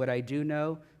 But what I do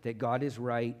know, that God is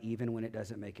right even when it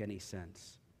doesn't make any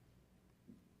sense.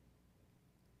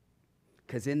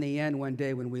 Because in the end, one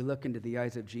day when we look into the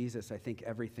eyes of Jesus, I think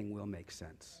everything will make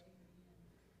sense.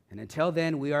 And until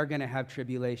then, we are going to have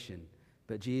tribulation.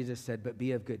 But Jesus said, but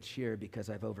be of good cheer because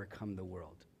I've overcome the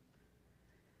world.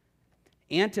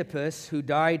 Antipas, who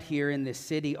died here in this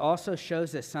city, also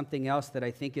shows us something else that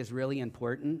I think is really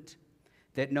important.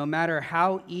 That no matter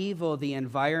how evil the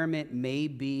environment may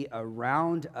be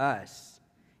around us,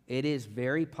 it is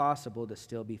very possible to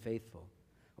still be faithful,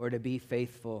 or to be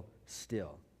faithful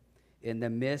still, in the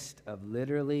midst of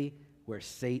literally where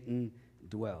Satan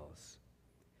dwells.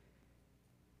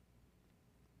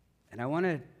 And I want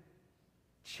to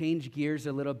change gears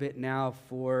a little bit now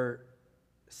for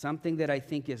something that I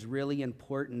think is really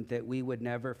important that we would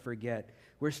never forget.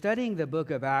 We're studying the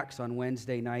book of Acts on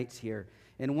Wednesday nights here.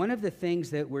 And one of the things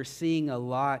that we're seeing a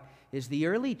lot is the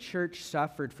early church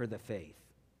suffered for the faith.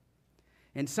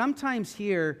 And sometimes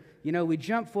here, we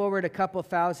jump forward a couple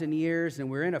thousand years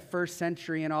and we're in a first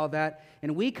century and all that,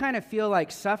 and we kind of feel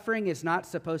like suffering is not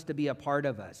supposed to be a part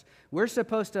of us. We're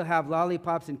supposed to have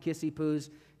lollipops and kissy poos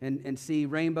and see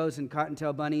rainbows and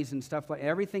cottontail bunnies and stuff like that.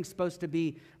 Everything's supposed to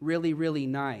be really, really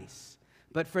nice.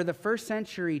 But for the first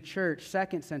century church,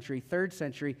 second century, third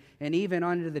century, and even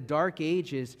on into the dark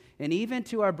ages, and even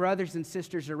to our brothers and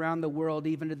sisters around the world,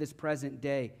 even to this present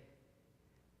day,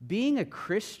 being a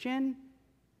Christian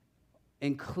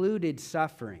included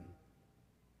suffering.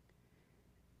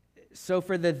 So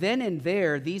for the then and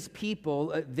there, these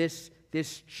people, this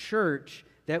church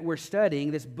that we're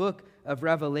studying, this book of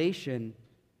Revelation,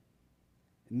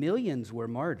 millions were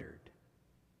martyred.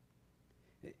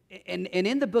 And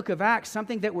in the book of Acts,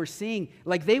 something that we're seeing,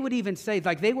 like they would even say,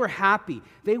 like they were happy.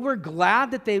 They were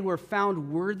glad that they were found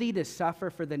worthy to suffer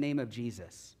for the name of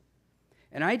Jesus.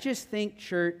 And I just think,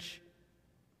 church,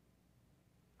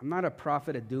 I'm not a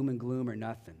prophet of doom and gloom or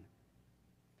nothing.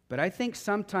 But I think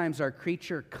sometimes our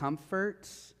creature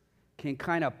comforts can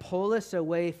kind of pull us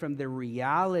away from the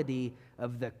reality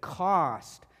of the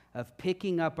cost of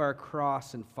picking up our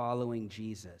cross and following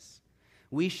Jesus.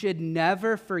 We should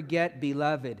never forget,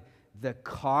 beloved, the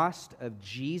cost of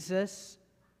Jesus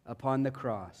upon the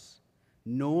cross,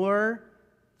 nor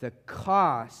the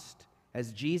cost,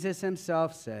 as Jesus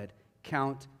himself said,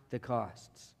 count the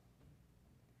costs.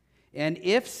 And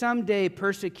if someday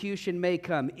persecution may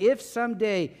come, if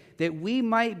someday that we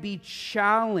might be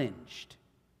challenged,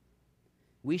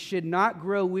 we should not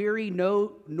grow weary,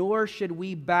 nor should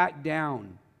we back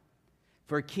down.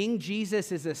 For King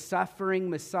Jesus is a suffering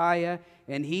Messiah,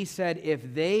 and he said,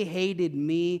 if they hated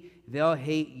me, they'll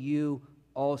hate you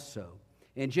also.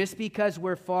 And just because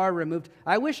we're far removed,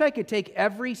 I wish I could take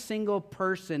every single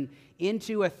person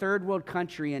into a third world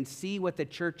country and see what the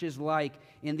church is like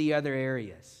in the other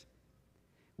areas.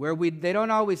 Where they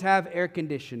don't always have air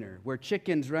conditioner, where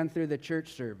chickens run through the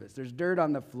church service, there's dirt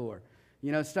on the floor.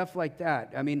 Stuff like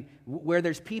that. I mean, where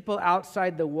there's people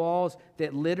outside the walls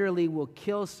that literally will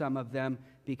kill some of them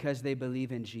because they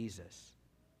believe in Jesus.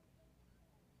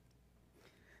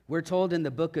 We're told in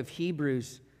the book of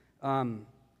Hebrews,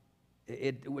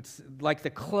 it's like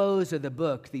the close of the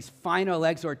book, these final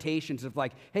exhortations of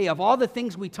like, hey, of all the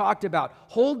things we talked about,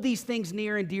 hold these things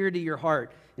near and dear to your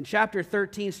heart. In chapter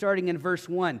 13, starting in verse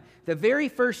 1, the very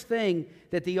first thing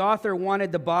that the author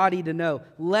wanted the body to know,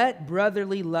 let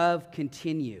brotherly love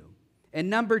continue. And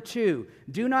number 2,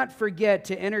 do not forget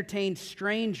to entertain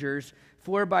strangers,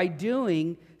 for by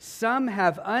doing, some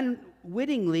have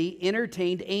unwittingly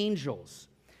entertained angels.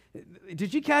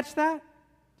 Did you catch that?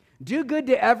 Do good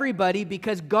to everybody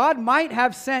because God might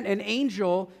have sent an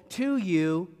angel to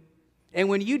you, and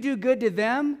when you do good to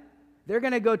them, they're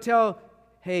going to go tell,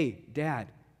 hey, Dad,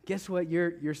 guess what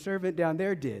your servant down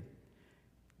there did?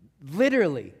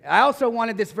 Literally. I also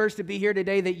wanted this verse to be here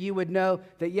today that you would know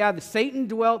that, yeah, the Satan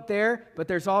dwelt there, but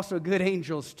there's also good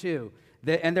angels too.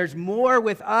 And there's more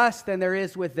with us than there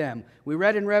is with them. We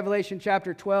read in Revelation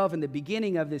chapter 12 in the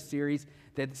beginning of this series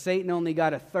that Satan only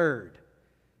got a third.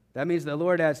 That means the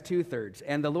Lord has 2/3.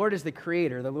 And the Lord is the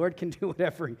creator. The Lord can do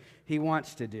whatever he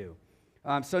wants to do.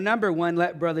 So number one,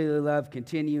 let brotherly love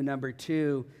continue. Number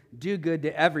two, do good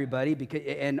to everybody.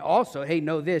 And also, hey,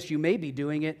 know this, you may be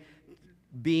doing it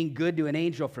being good to an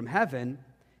angel from heaven.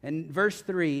 And verse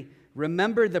 3,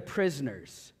 remember the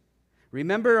prisoners.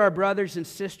 Remember our brothers and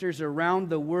sisters around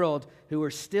the world who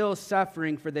are still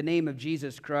suffering for the name of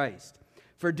Jesus Christ,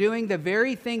 for doing the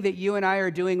very thing that you and I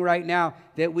are doing right now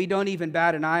that we don't even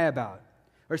bat an eye about.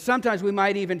 Or sometimes we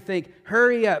might even think,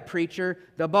 hurry up, preacher,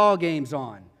 the ball game's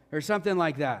on, or something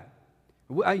like that.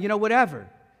 Whatever.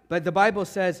 But the Bible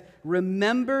says,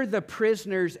 remember the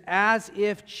prisoners as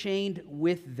if chained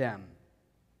with them,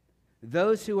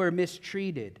 those who are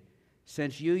mistreated,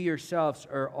 since you yourselves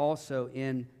are also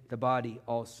in the body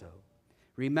also.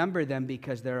 Remember them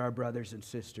because they're our brothers and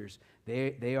sisters.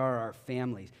 They are our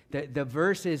families. The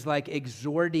verse is like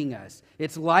exhorting us.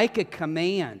 It's like a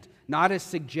command, not a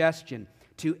suggestion,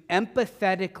 to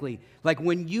empathetically, like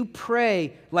when you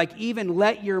pray, like even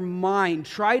let your mind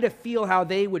try to feel how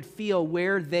they would feel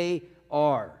where they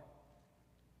are.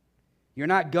 You're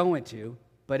not going to,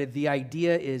 but if the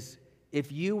idea is,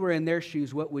 if you were in their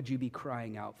shoes, what would you be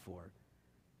crying out for?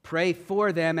 Pray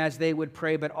for them as they would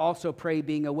pray, but also pray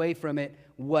being away from it,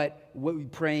 what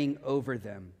praying over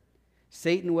them.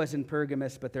 Satan was in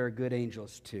Pergamos, but there are good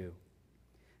angels too.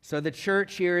 So the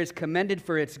church here is commended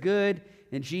for its good,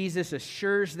 and Jesus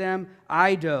assures them,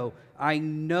 I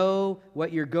know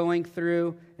what you're going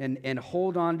through, and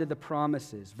hold on to the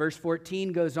promises. Verse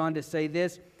 14 goes on to say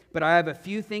this, but I have a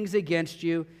few things against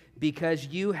you, because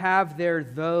you have there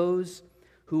those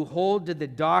who hold to the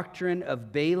doctrine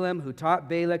of Balaam, who taught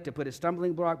Balak to put a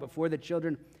stumbling block before the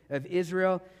children of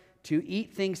Israel, to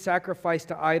eat things sacrificed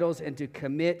to idols, and to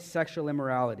commit sexual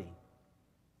immorality.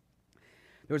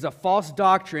 There was a false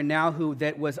doctrine now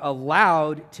that was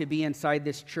allowed to be inside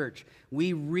this church.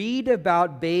 We read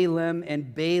about Balaam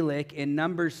and Balak in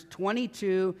Numbers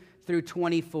 22 through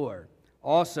 24.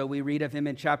 Also, we read of him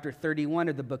in chapter 31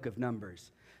 of the book of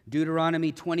Numbers.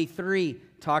 Deuteronomy 23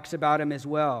 talks about him as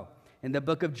well. In the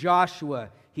book of Joshua,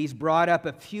 he's brought up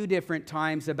a few different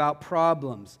times about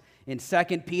problems. In 2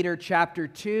 Peter chapter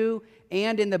 2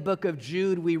 and in the book of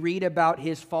Jude, we read about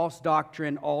his false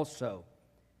doctrine also.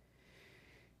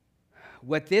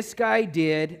 What this guy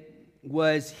did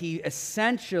was he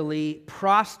essentially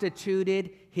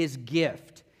prostituted his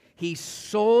gift. He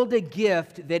sold a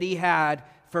gift that he had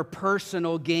for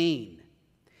personal gain.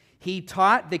 He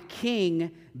taught the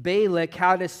king Balak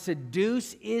how to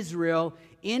seduce Israel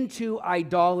into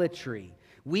idolatry.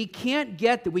 We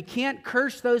can't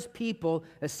curse those people,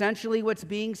 essentially what's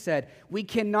being said. We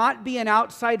cannot be an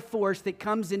outside force that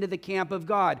comes into the camp of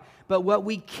God. But what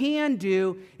we can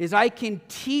do is I can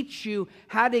teach you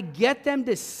how to get them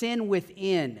to sin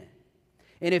within.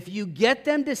 And if you get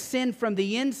them to sin from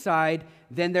the inside,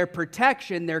 then their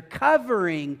protection, their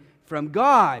covering from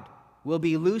God will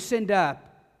be loosened up.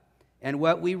 And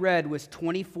what we read was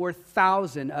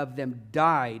 24,000 of them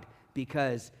died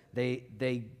because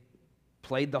they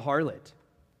played the harlot.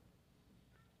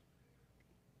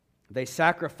 They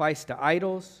sacrificed to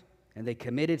idols and they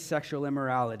committed sexual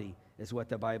immorality, is what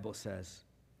the Bible says.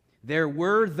 There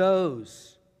were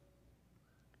those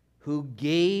who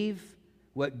gave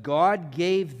what God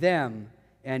gave them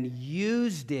and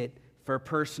used it for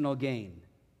personal gain.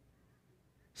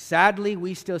 Sadly,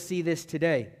 we still see this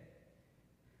today,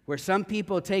 where some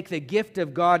people take the gift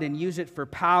of God and use it for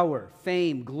power,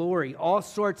 fame, glory, all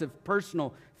sorts of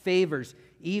personal favors,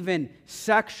 even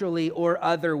sexually or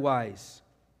otherwise.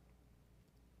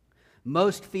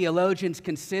 Most theologians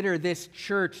consider this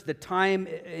church, the time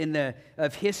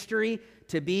of history,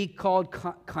 to be called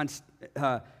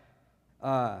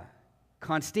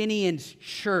Constantinian's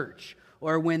church,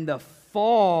 or when the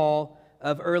fall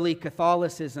of early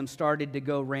Catholicism started to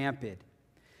go rampant.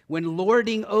 When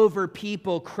lording over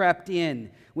people crept in,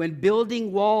 when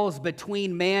building walls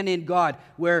between man and God,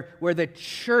 where the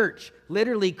church,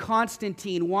 literally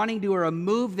Constantine, wanting to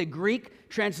remove the Greek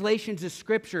translations of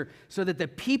Scripture so that the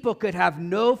people could have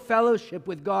no fellowship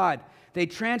with God. They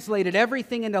translated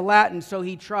everything into Latin, so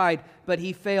he tried, but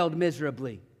he failed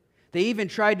miserably. They even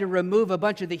tried to remove a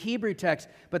bunch of the Hebrew text,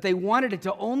 but they wanted it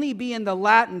to only be in the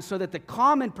Latin so that the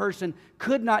common person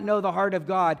could not know the heart of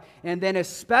God. And then a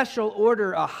special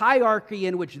order, a hierarchy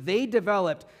in which they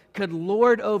developed, could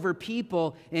lord over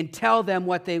people and tell them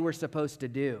what they were supposed to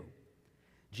do.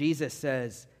 Jesus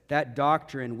says, that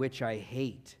doctrine which I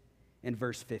hate, in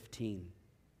verse 15.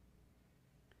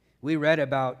 We read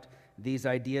about these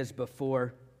ideas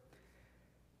before.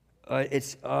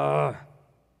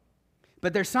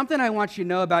 But there's something I want you to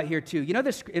know about here too. You know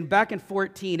this, back in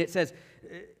 14, it says,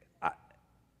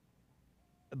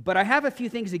 but I have a few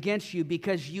things against you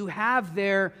because you have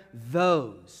there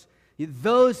those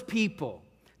people.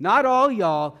 Not all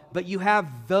y'all, but you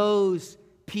have those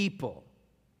people.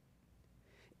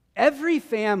 Every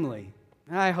family,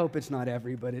 I hope it's not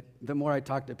every, but the more I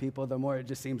talk to people, the more it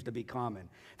just seems to be common,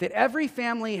 that every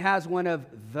family has one of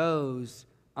those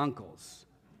uncles.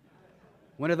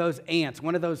 One of those aunts,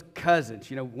 one of those cousins,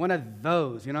 one of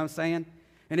those, you know what I'm saying?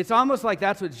 And it's almost like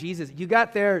that's what Jesus, you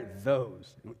got there,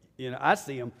 those. I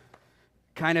see them,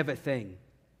 kind of a thing.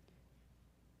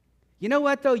 You know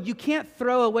what, though? You can't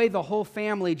throw away the whole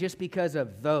family just because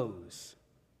of those.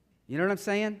 You know what I'm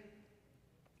saying?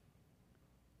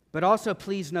 But also,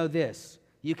 please know this.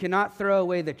 You cannot throw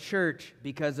away the church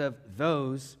because of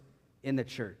those in the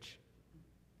church.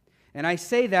 And I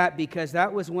say that because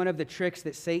that was one of the tricks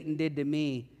that Satan did to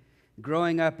me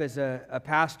growing up as a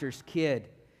pastor's kid,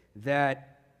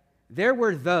 that there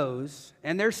were those,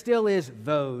 and there still is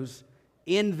those,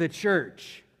 in the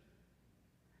church.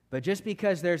 But just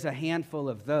because there's a handful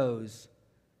of those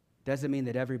doesn't mean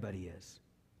that everybody is.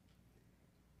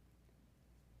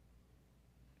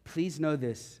 Please know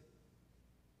this.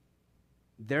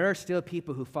 There are still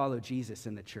people who follow Jesus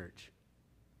in the church.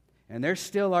 And there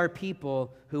still are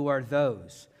people who are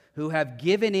those who have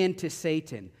given in to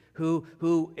Satan,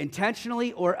 who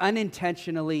intentionally or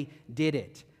unintentionally did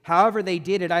it. However they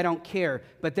did it, I don't care.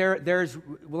 But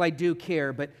I do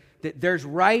care, but there's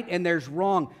right and there's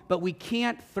wrong. But we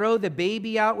can't throw the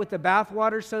baby out with the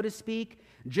bathwater, so to speak,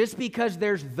 just because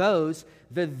there's those.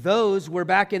 Those were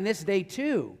back in this day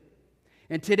too.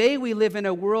 And today we live in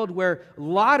a world where a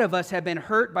lot of us have been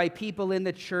hurt by people in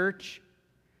the church.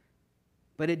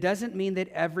 But it doesn't mean that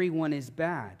everyone is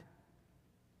bad.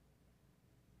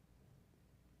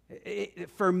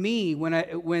 For me,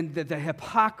 when the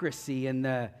hypocrisy and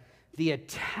the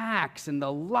attacks and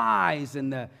the lies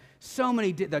and the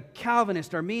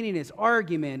Calvinist, Arminianist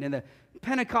argument and the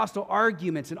Pentecostal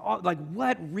arguments and all, like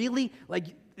what really,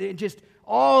 just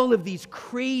all of these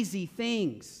crazy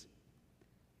things.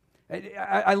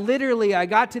 I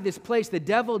got to this place, the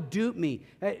devil duped me,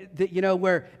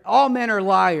 where all men are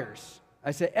liars. I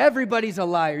said, everybody's a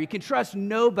liar. You can trust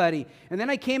nobody. And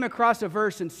then I came across a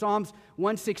verse in Psalms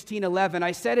 116:11.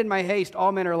 I said in my haste,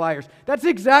 all men are liars. That's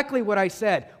exactly what I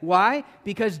said. Why?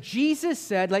 Because Jesus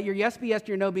said, let your yes be yes,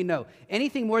 your no be no.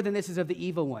 Anything more than this is of the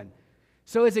evil one.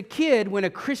 So as a kid, when a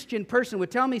Christian person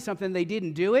would tell me something, they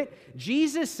didn't do it,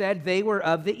 Jesus said they were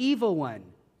of the evil one.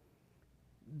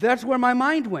 That's where my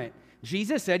mind went.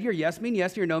 Jesus said your yes mean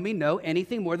yes, your no mean no.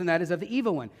 Anything more than that is of the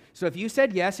evil one. So if you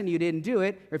said yes and you didn't do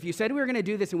it, or if you said we were going to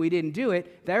do this and we didn't do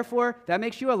it, therefore that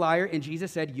makes you a liar, and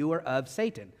Jesus said you are of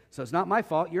Satan. So it's not my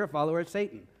fault, you're a follower of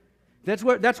Satan. That's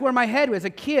where my head was as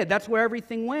a kid. That's where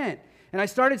everything went. And I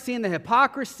started seeing the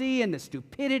hypocrisy and the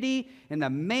stupidity and the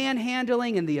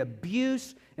manhandling and the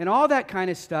abuse and all that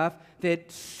kind of stuff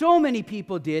that so many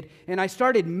people did. And I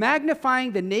started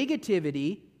magnifying the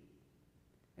negativity,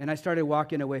 and I started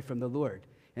walking away from the Lord.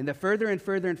 And the further and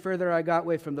further and further I got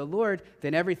away from the Lord,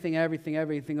 then everything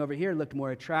over here looked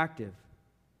more attractive.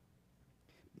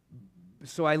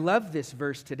 So I love this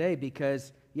verse today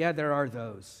because, yeah, there are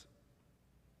those.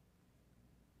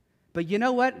 But you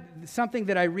know what? Something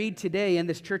that I read today in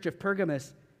this church of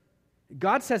Pergamos,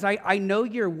 God says, I know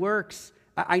your works.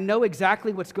 I know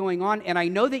exactly what's going on, and I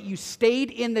know that you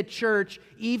stayed in the church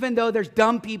even though there's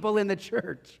dumb people in the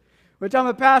church. Which I'm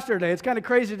a pastor today. It's kind of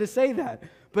crazy to say that.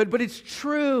 But it's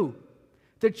true.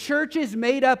 The church is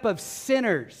made up of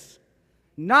sinners,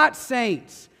 not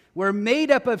saints. We're made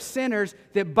up of sinners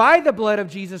that by the blood of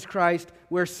Jesus Christ,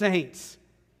 we're saints.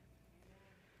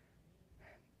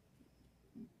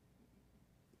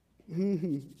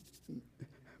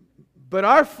 But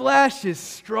our flesh is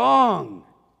strong.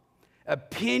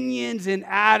 Opinions and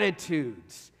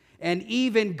attitudes. And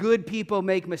even good people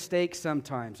make mistakes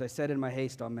sometimes. I said in my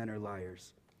haste, all men are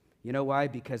liars. You know why?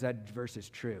 Because that verse is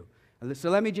true.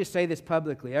 So let me just say this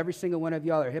publicly. Every single one of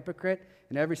y'all are a hypocrite,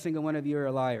 and every single one of you are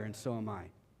a liar, and so am I.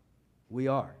 We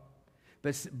are.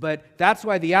 But that's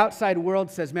why the outside world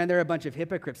says, man, they're a bunch of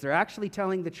hypocrites. They're actually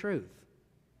telling the truth.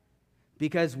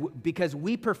 because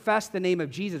we profess the name of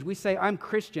Jesus. We say, I'm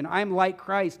Christian, I'm like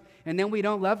Christ, and then we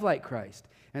don't love like Christ.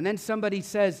 And then somebody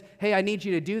says, hey, I need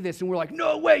you to do this, and we're like,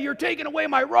 no way, you're taking away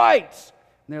my rights.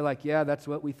 And they're like, yeah, that's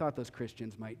what we thought those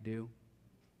Christians might do.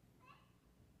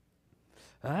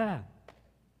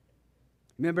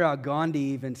 Remember how Gandhi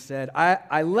even said,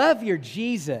 I love your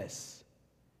Jesus,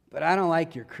 but I don't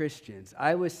like your Christians.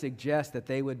 I would suggest that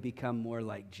they would become more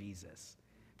like Jesus.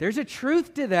 There's a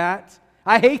truth to that.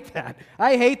 I hate that.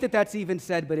 I hate that that's even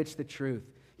said, but it's the truth.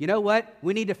 You know what?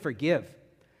 We need to forgive.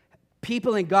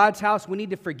 People in God's house, we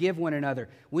need to forgive one another.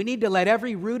 We need to let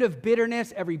every root of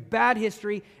bitterness, every bad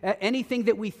history, anything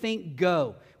that we think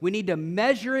go. We need to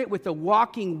measure it with the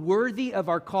walking worthy of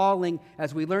our calling,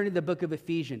 as we learn in the book of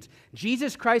Ephesians.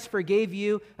 Jesus Christ forgave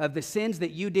you of the sins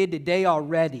that you did today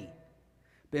already.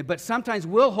 But sometimes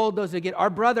we'll hold those again.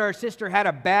 Our brother or sister had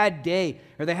a bad day,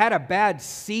 or they had a bad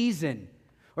season,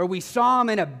 or we saw them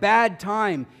in a bad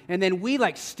time, and then we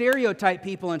like stereotype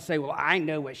people and say, well, I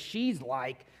know what she's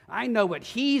like. I know what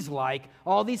he's like,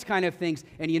 all these kind of things.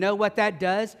 And you know what that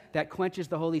does? That quenches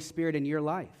the Holy Spirit in your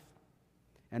life.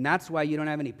 And that's why you don't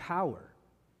have any power.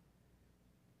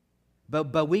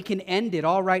 But we can end it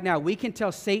all right now. We can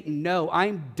tell Satan, no,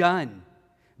 I'm done,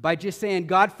 by just saying,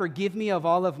 God, forgive me of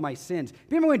all of my sins.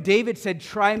 Remember when David said,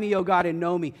 try me, O God, and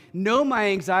know me. Know my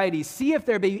anxieties. See if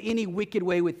there be any wicked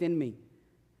way within me.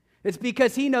 It's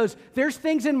because he knows there's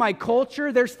things in my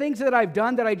culture, there's things that I've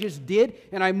done that I just did,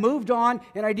 and I moved on,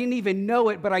 and I didn't even know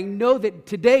it, but I know that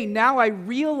today, now I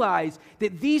realize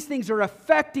that these things are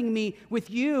affecting me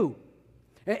with you.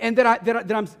 And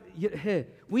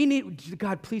we need,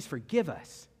 God, please forgive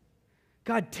us.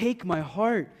 God, take my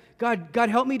heart. God,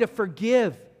 help me to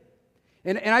forgive.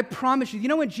 And I promise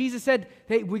you, when Jesus said,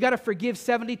 hey, we got to forgive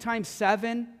 70 times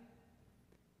 7?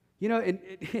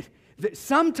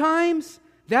 Sometimes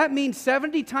that means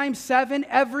 70 times 7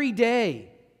 every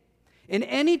day. And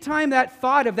any time that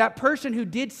thought of that person who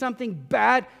did something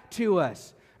bad to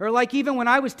us, or like even when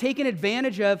I was taken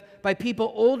advantage of by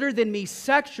people older than me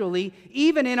sexually,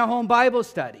 even in a home Bible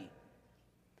study.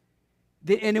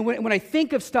 And when I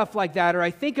think of stuff like that, or I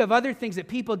think of other things that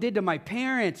people did to my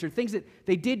parents, or things that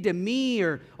they did to me,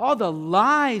 or all the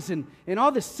lies and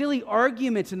all the silly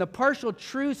arguments and the partial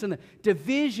truths and the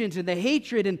divisions and the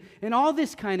hatred and all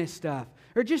this kind of stuff,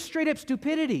 or just straight up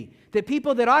stupidity, that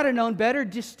people that ought to known better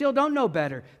just still don't know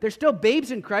better. They're still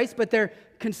babes in Christ, but they're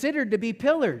considered to be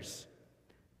pillars.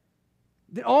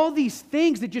 All these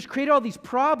things that just create all these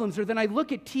problems. Or then I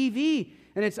look at TV,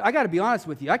 and I got to be honest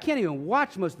with you, I can't even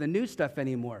watch most of the news stuff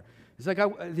anymore. It's like,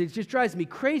 it just drives me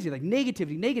crazy, like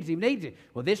negativity.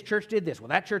 Well, this church did this. Well,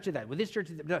 that church did that. Well, this church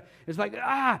did that. It's like,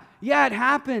 yeah, it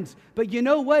happens. But you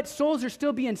know what? Souls are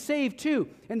still being saved too.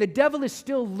 And the devil is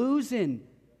still losing.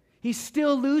 He's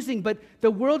still losing, but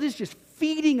the world is just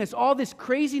feeding us all this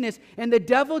craziness, and the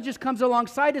devil just comes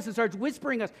alongside us and starts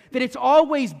whispering us that it's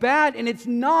always bad, and it's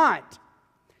not.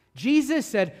 Jesus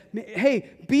said,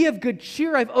 hey, be of good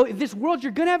cheer. This world,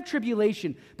 you're going to have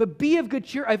tribulation, but be of good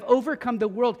cheer. I've overcome the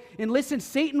world. And listen,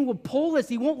 Satan will pull us.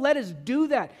 He won't let us do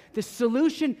that. The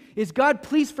solution is, God,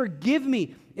 please forgive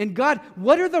me. And God,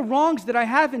 what are the wrongs that I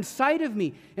have inside of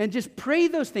me? And just pray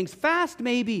those things. Fast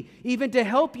maybe, even to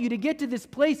help you to get to this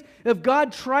place of,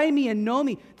 God, try me and know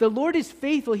me. The Lord is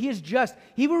faithful. He is just.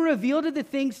 He will reveal to the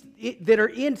things that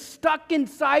are stuck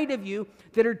inside of you,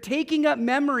 that are taking up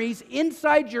memories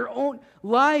inside your own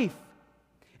life.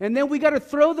 And then we got to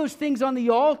throw those things on the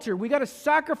altar. We got to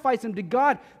sacrifice them to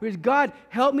God. Because, God,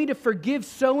 help me to forgive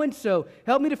so-and-so.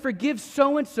 Help me to forgive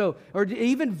so-and-so. Or to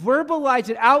even verbalize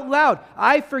it out loud.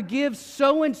 I forgive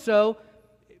so-and-so.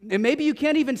 And maybe you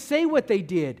can't even say what they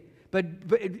did.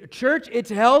 But church,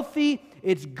 it's healthy.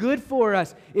 It's good for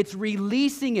us. It's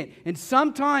releasing it. And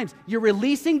sometimes you're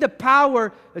releasing the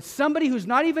power of somebody who's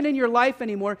not even in your life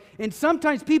anymore. And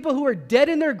sometimes people who are dead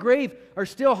in their grave are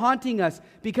still haunting us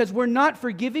because we're not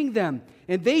forgiving them.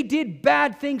 And they did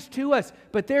bad things to us,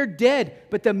 but they're dead.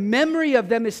 But the memory of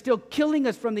them is still killing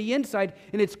us from the inside,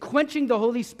 and it's quenching the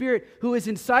Holy Spirit who is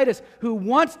inside us, who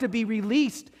wants to be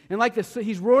released. And like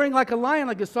he's roaring like a lion,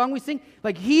 like the song we sing,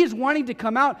 like he is wanting to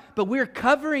come out, but we're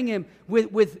covering him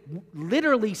with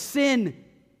literally sin.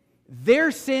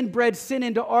 Their sin bred sin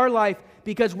into our life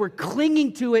because we're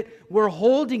clinging to it, we're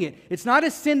holding it. It's not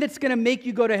a sin that's going to make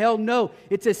you go to hell. No,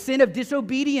 it's a sin of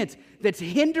disobedience that's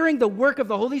hindering the work of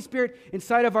the Holy Spirit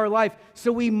inside of our life.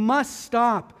 So we must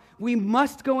stop. We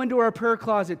must go into our prayer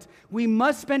closets. We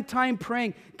must spend time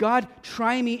praying, God,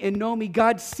 try me and know me.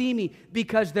 God, see me.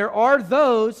 Because there are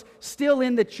those still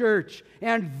in the church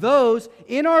and those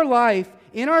in our life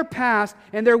in our past,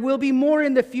 and there will be more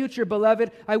in the future,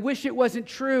 beloved. I wish it wasn't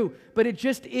true, but it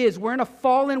just is. We're in a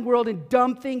fallen world, and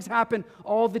dumb things happen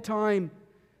all the time.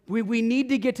 We need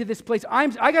to get to this place.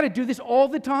 I got to do this all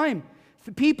the time.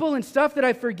 For people and stuff that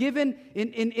I've forgiven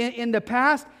in the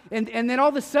past, and then all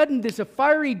of a sudden a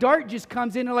fiery dart just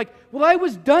comes in and like, well, I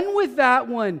was done with that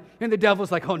one. And the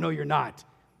devil's like, oh, no, you're not.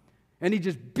 And he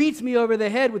just beats me over the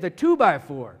head with a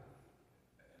 2x4.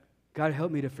 God,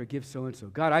 help me to forgive so-and-so.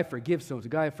 God, I forgive so-and-so.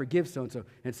 God, I forgive so-and-so.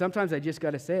 And sometimes I just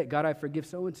got to say it. God, I forgive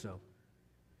so-and-so.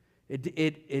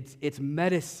 It's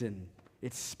medicine.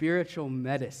 It's spiritual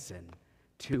medicine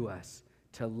to us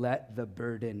to let the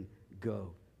burden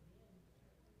go.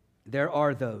 There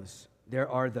are those,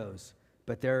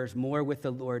 but there's more with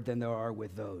the Lord than there are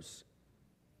with those.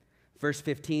 Verse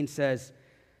 15 says,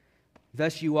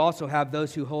 thus you also have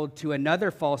those who hold to another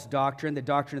false doctrine, the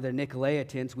doctrine of the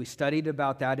Nicolaitans. We studied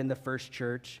about that in the first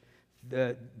church,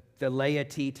 the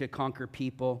laity to conquer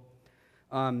people.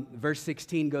 Verse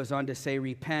 16 goes on to say,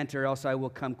 repent, or else I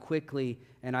will come quickly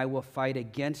and I will fight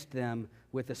against them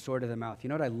with the sword of the mouth. You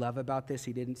know what I love about this?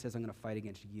 He didn't say, I'm going to fight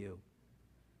against you.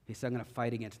 He said, I'm going to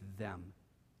fight against them.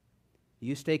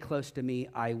 You stay close to me,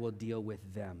 I will deal with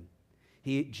them.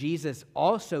 Jesus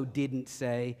also didn't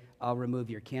say, I'll remove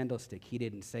your candlestick. He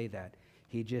didn't say that.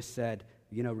 He just said,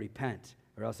 repent,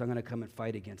 or else I'm going to come and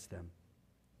fight against them.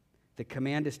 The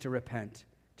command is to repent,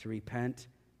 to repent,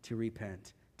 to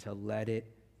repent, to let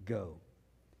it go.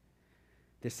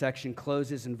 This section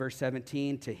closes in verse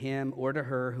 17, to him or to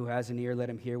her who has an ear, let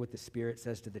him hear what the Spirit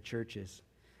says to the churches.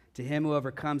 To him who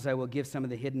overcomes, I will give some of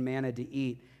the hidden manna to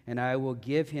eat, and I will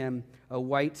give him a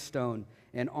white stone,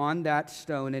 and on that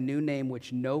stone a new name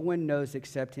which no one knows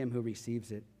except him who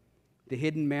receives it. The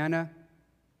hidden manna,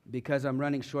 because I'm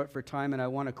running short for time and I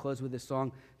want to close with a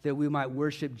song, that we might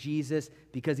worship Jesus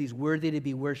because he's worthy to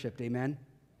be worshiped. Amen?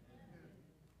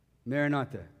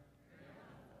 Maranatha.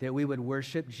 That we would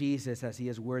worship Jesus as he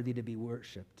is worthy to be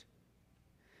worshiped.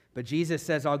 But Jesus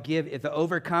says, if the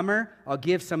overcomer, I'll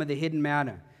give some of the hidden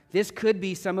manna. This could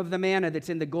be some of the manna that's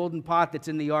in the golden pot that's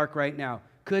in the ark right now.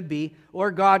 Could be. Or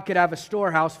God could have a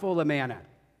storehouse full of manna.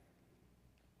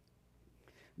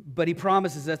 But he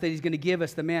promises us that he's going to give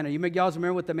us the manna. Y'all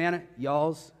remember what the manna?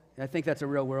 Y'alls? I think that's a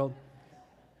real world.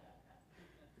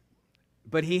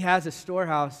 But he has a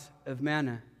storehouse of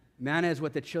manna. Manna is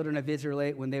what the children of Israel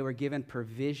ate when they were given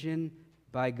provision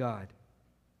by God.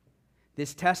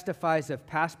 This testifies of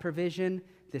past provision.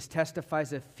 This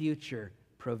testifies of future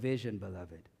provision,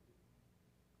 beloved.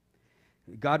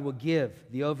 God will give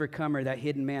the overcomer that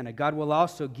hidden manna. God will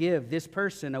also give this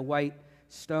person a white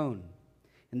stone.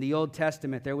 In the Old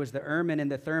Testament, there was the Urim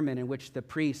and the Thummim, in which the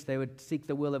priests, they would seek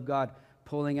the will of God.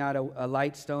 Pulling out a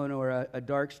light stone or a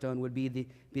dark stone would be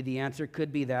the answer.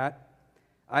 Could be that.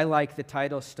 I like the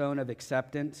title Stone of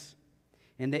Acceptance.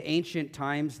 In the ancient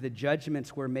times, the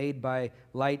judgments were made by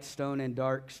light stone and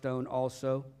dark stone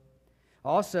also.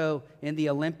 Also, in the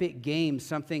Olympic Games,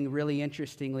 something really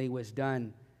interestingly was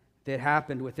done that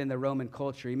happened within the Roman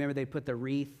culture. Remember, they put the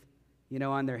wreath,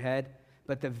 on their head?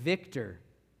 But the victor,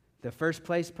 the first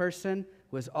place person,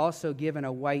 was also given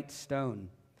a white stone.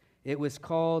 It was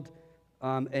called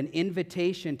an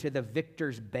invitation to the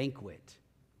victor's banquet.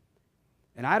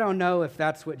 And I don't know if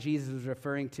that's what Jesus was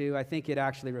referring to. I think it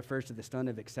actually refers to the stone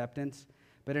of acceptance.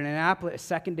 But in a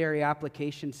secondary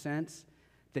application sense,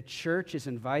 the church is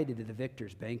invited to the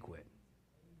victor's banquet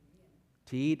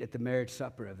to eat at the marriage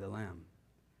supper of the Lamb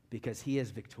because he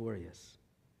is victorious.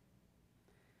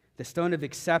 The stone of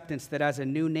acceptance that has a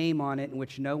new name on it in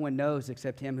which no one knows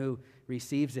except him who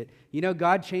receives it.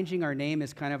 God changing our name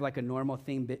is kind of like a normal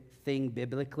thing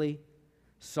biblically.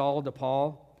 Saul to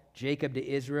Paul, Jacob to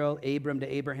Israel, Abram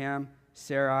to Abraham,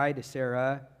 Sarai to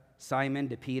Sarah, Simon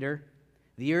to Peter,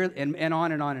 and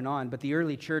on and on and on. But the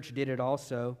early church did it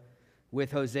also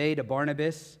with Hosea to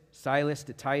Barnabas, Silas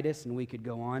to Titus, and we could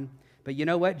go on. But you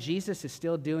know what? Jesus is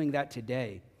still doing that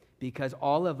today because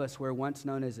all of us were once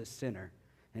known as a sinner.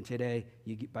 And today,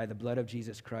 by the blood of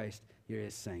Jesus Christ, you're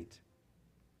his saint.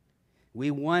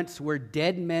 We once were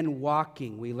dead men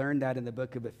walking. We learned that in the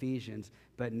book of Ephesians,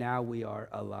 but now we are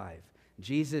alive.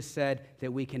 Jesus said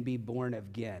that we can be born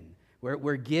again.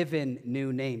 We're given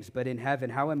new names, but in heaven,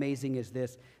 how amazing is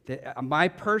this? That my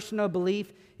personal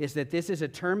belief is that this is a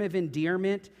term of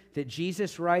endearment, that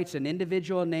Jesus writes an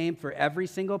individual name for every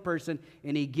single person,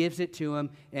 and he gives it to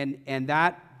him, and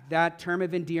that term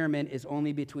of endearment is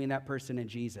only between that person and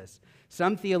Jesus.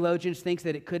 Some theologians think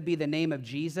that it could be the name of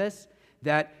Jesus,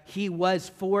 that he was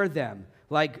for them.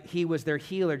 like he was their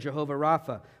healer, Jehovah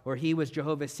Rapha, or he was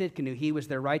Jehovah Sidkenu, he was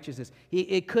their righteousness.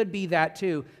 It could be that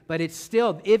too, but it's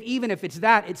still, even if it's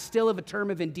that, it's still of a term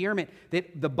of endearment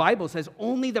that the Bible says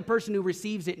only the person who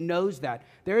receives it knows that.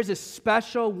 There is a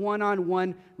special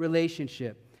one-on-one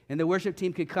relationship. And the worship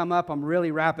team could come up. I'm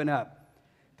really wrapping up.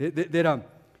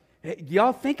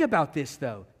 Y'all think about this,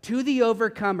 though. To the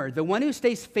overcomer, the one who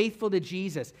stays faithful to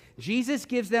Jesus, Jesus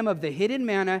gives them of the hidden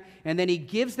manna, and then he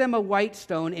gives them a white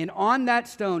stone, and on that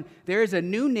stone there is a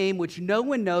new name which no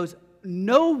one knows,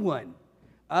 no one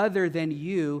other than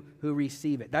you who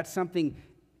receive it. That's something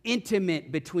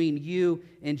intimate between you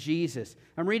and Jesus.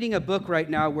 I'm reading a book right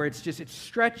now where it's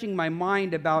stretching my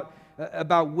mind about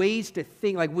ways to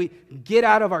think, like we get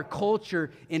out of our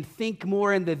culture and think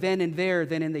more in the then and there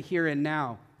than in the here and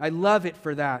now. I love it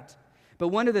for that. But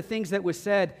one of the things that was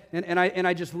said, and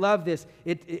I just love this,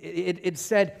 it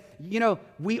said,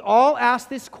 we all ask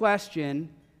this question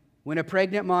when a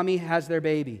pregnant mommy has their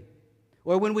baby.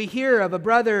 Or when we hear of a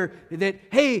brother that,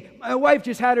 hey, my wife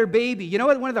just had her baby. You know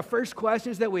what one of the first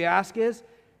questions that we ask is?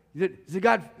 It's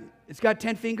got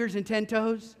 10 fingers and 10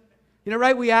 toes?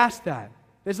 Right? We ask that.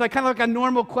 It's kind of like a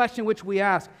normal question which we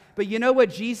ask. But you know what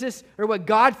Jesus or what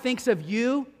God thinks of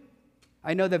you?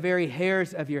 I know the very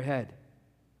hairs of your head.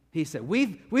 He said,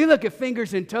 we look at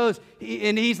fingers and toes,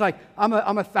 and he's like, I'm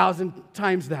 1,000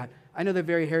 times that. I know the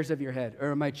very hairs of your head,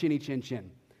 or my chinny chin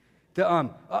chin.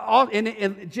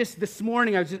 Just this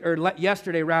morning,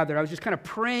 yesterday rather, I was just kind of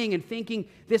praying and thinking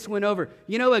this one over.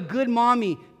 A good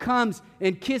mommy comes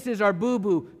and kisses our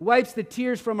boo-boo, wipes the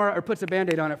tears from or puts a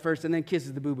Band-Aid on it first and then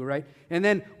kisses the boo-boo, right? And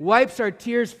then wipes our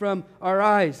tears from our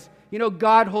eyes.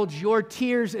 God holds your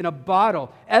tears in a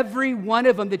bottle. Every one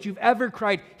of them that you've ever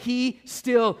cried, he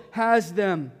still has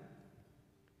them.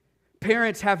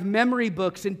 Parents have memory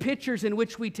books and pictures in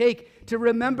which we take to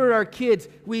remember our kids.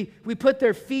 We put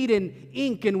their feet in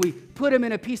ink and we put them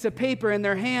in a piece of paper in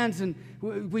their hands, and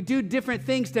we do different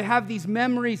things to have these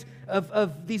memories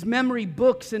of these memory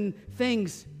books and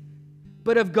things.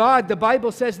 But of God, the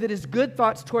Bible says that his good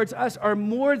thoughts towards us are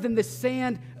more than the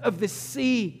sand of the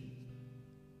sea.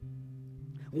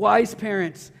 Wise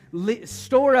parents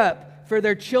store up for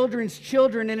their children's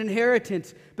children an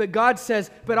inheritance. But God says,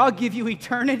 but I'll give you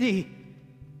eternity.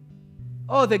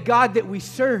 Oh, the God that we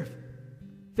serve.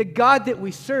 The God that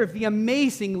we serve. The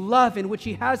amazing love in which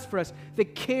he has for us. The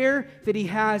care that he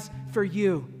has for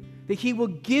you. That he will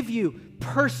give you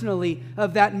personally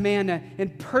of that manna.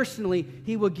 And personally,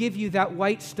 he will give you that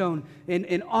white stone.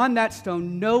 And on that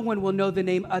stone, no one will know the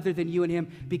name other than you and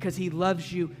him, because he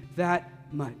loves you that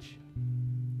much.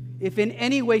 If in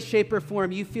any way, shape, or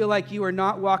form you feel like you are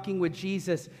not walking with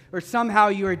Jesus, or somehow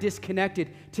you are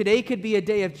disconnected, today could be a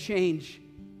day of change.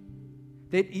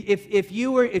 That if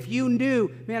you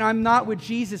knew, man, I'm not with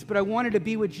Jesus, but I wanted to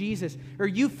be with Jesus, or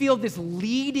you feel this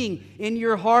leading in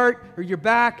your heart or your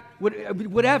back,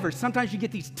 whatever. Sometimes you get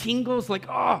these tingles, like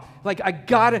I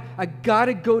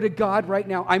gotta go to God right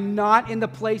now. I'm not in the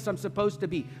place I'm supposed to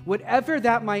be. Whatever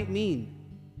that might mean,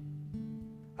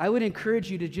 I would encourage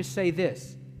you to just say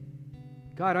this.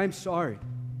 God, I'm sorry.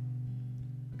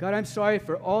 God, I'm sorry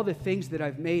for all the things that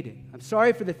I've made it. I'm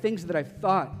sorry for the things that I've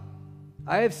thought.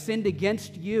 I have sinned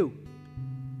against you.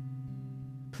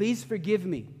 Please forgive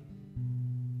me.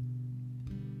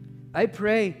 I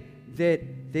pray that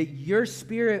your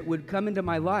Spirit would come into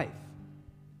my life.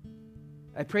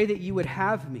 I pray that you would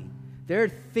have me. There are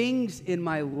things in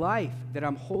my life that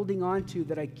I'm holding on to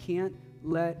that I can't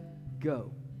let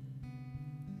go.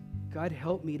 God,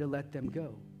 help me to let them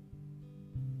go.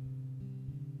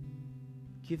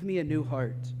 Give me a new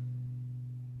heart.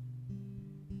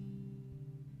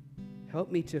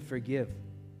 Help me to forgive.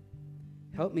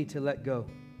 Help me to let go.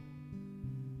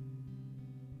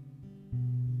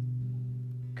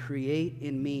 Create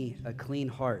in me a clean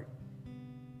heart.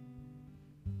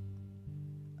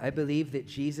 I believe that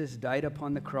Jesus died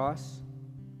upon the cross.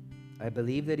 I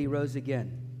believe that he rose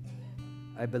again.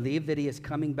 I believe that he is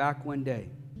coming back one day.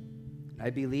 I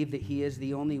believe that he is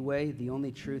the only way, the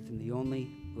only truth, and the only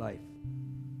life.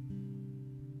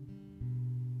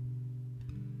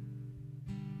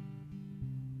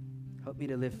 Help me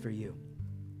to live for you.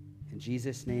 In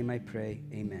Jesus' name I pray, amen.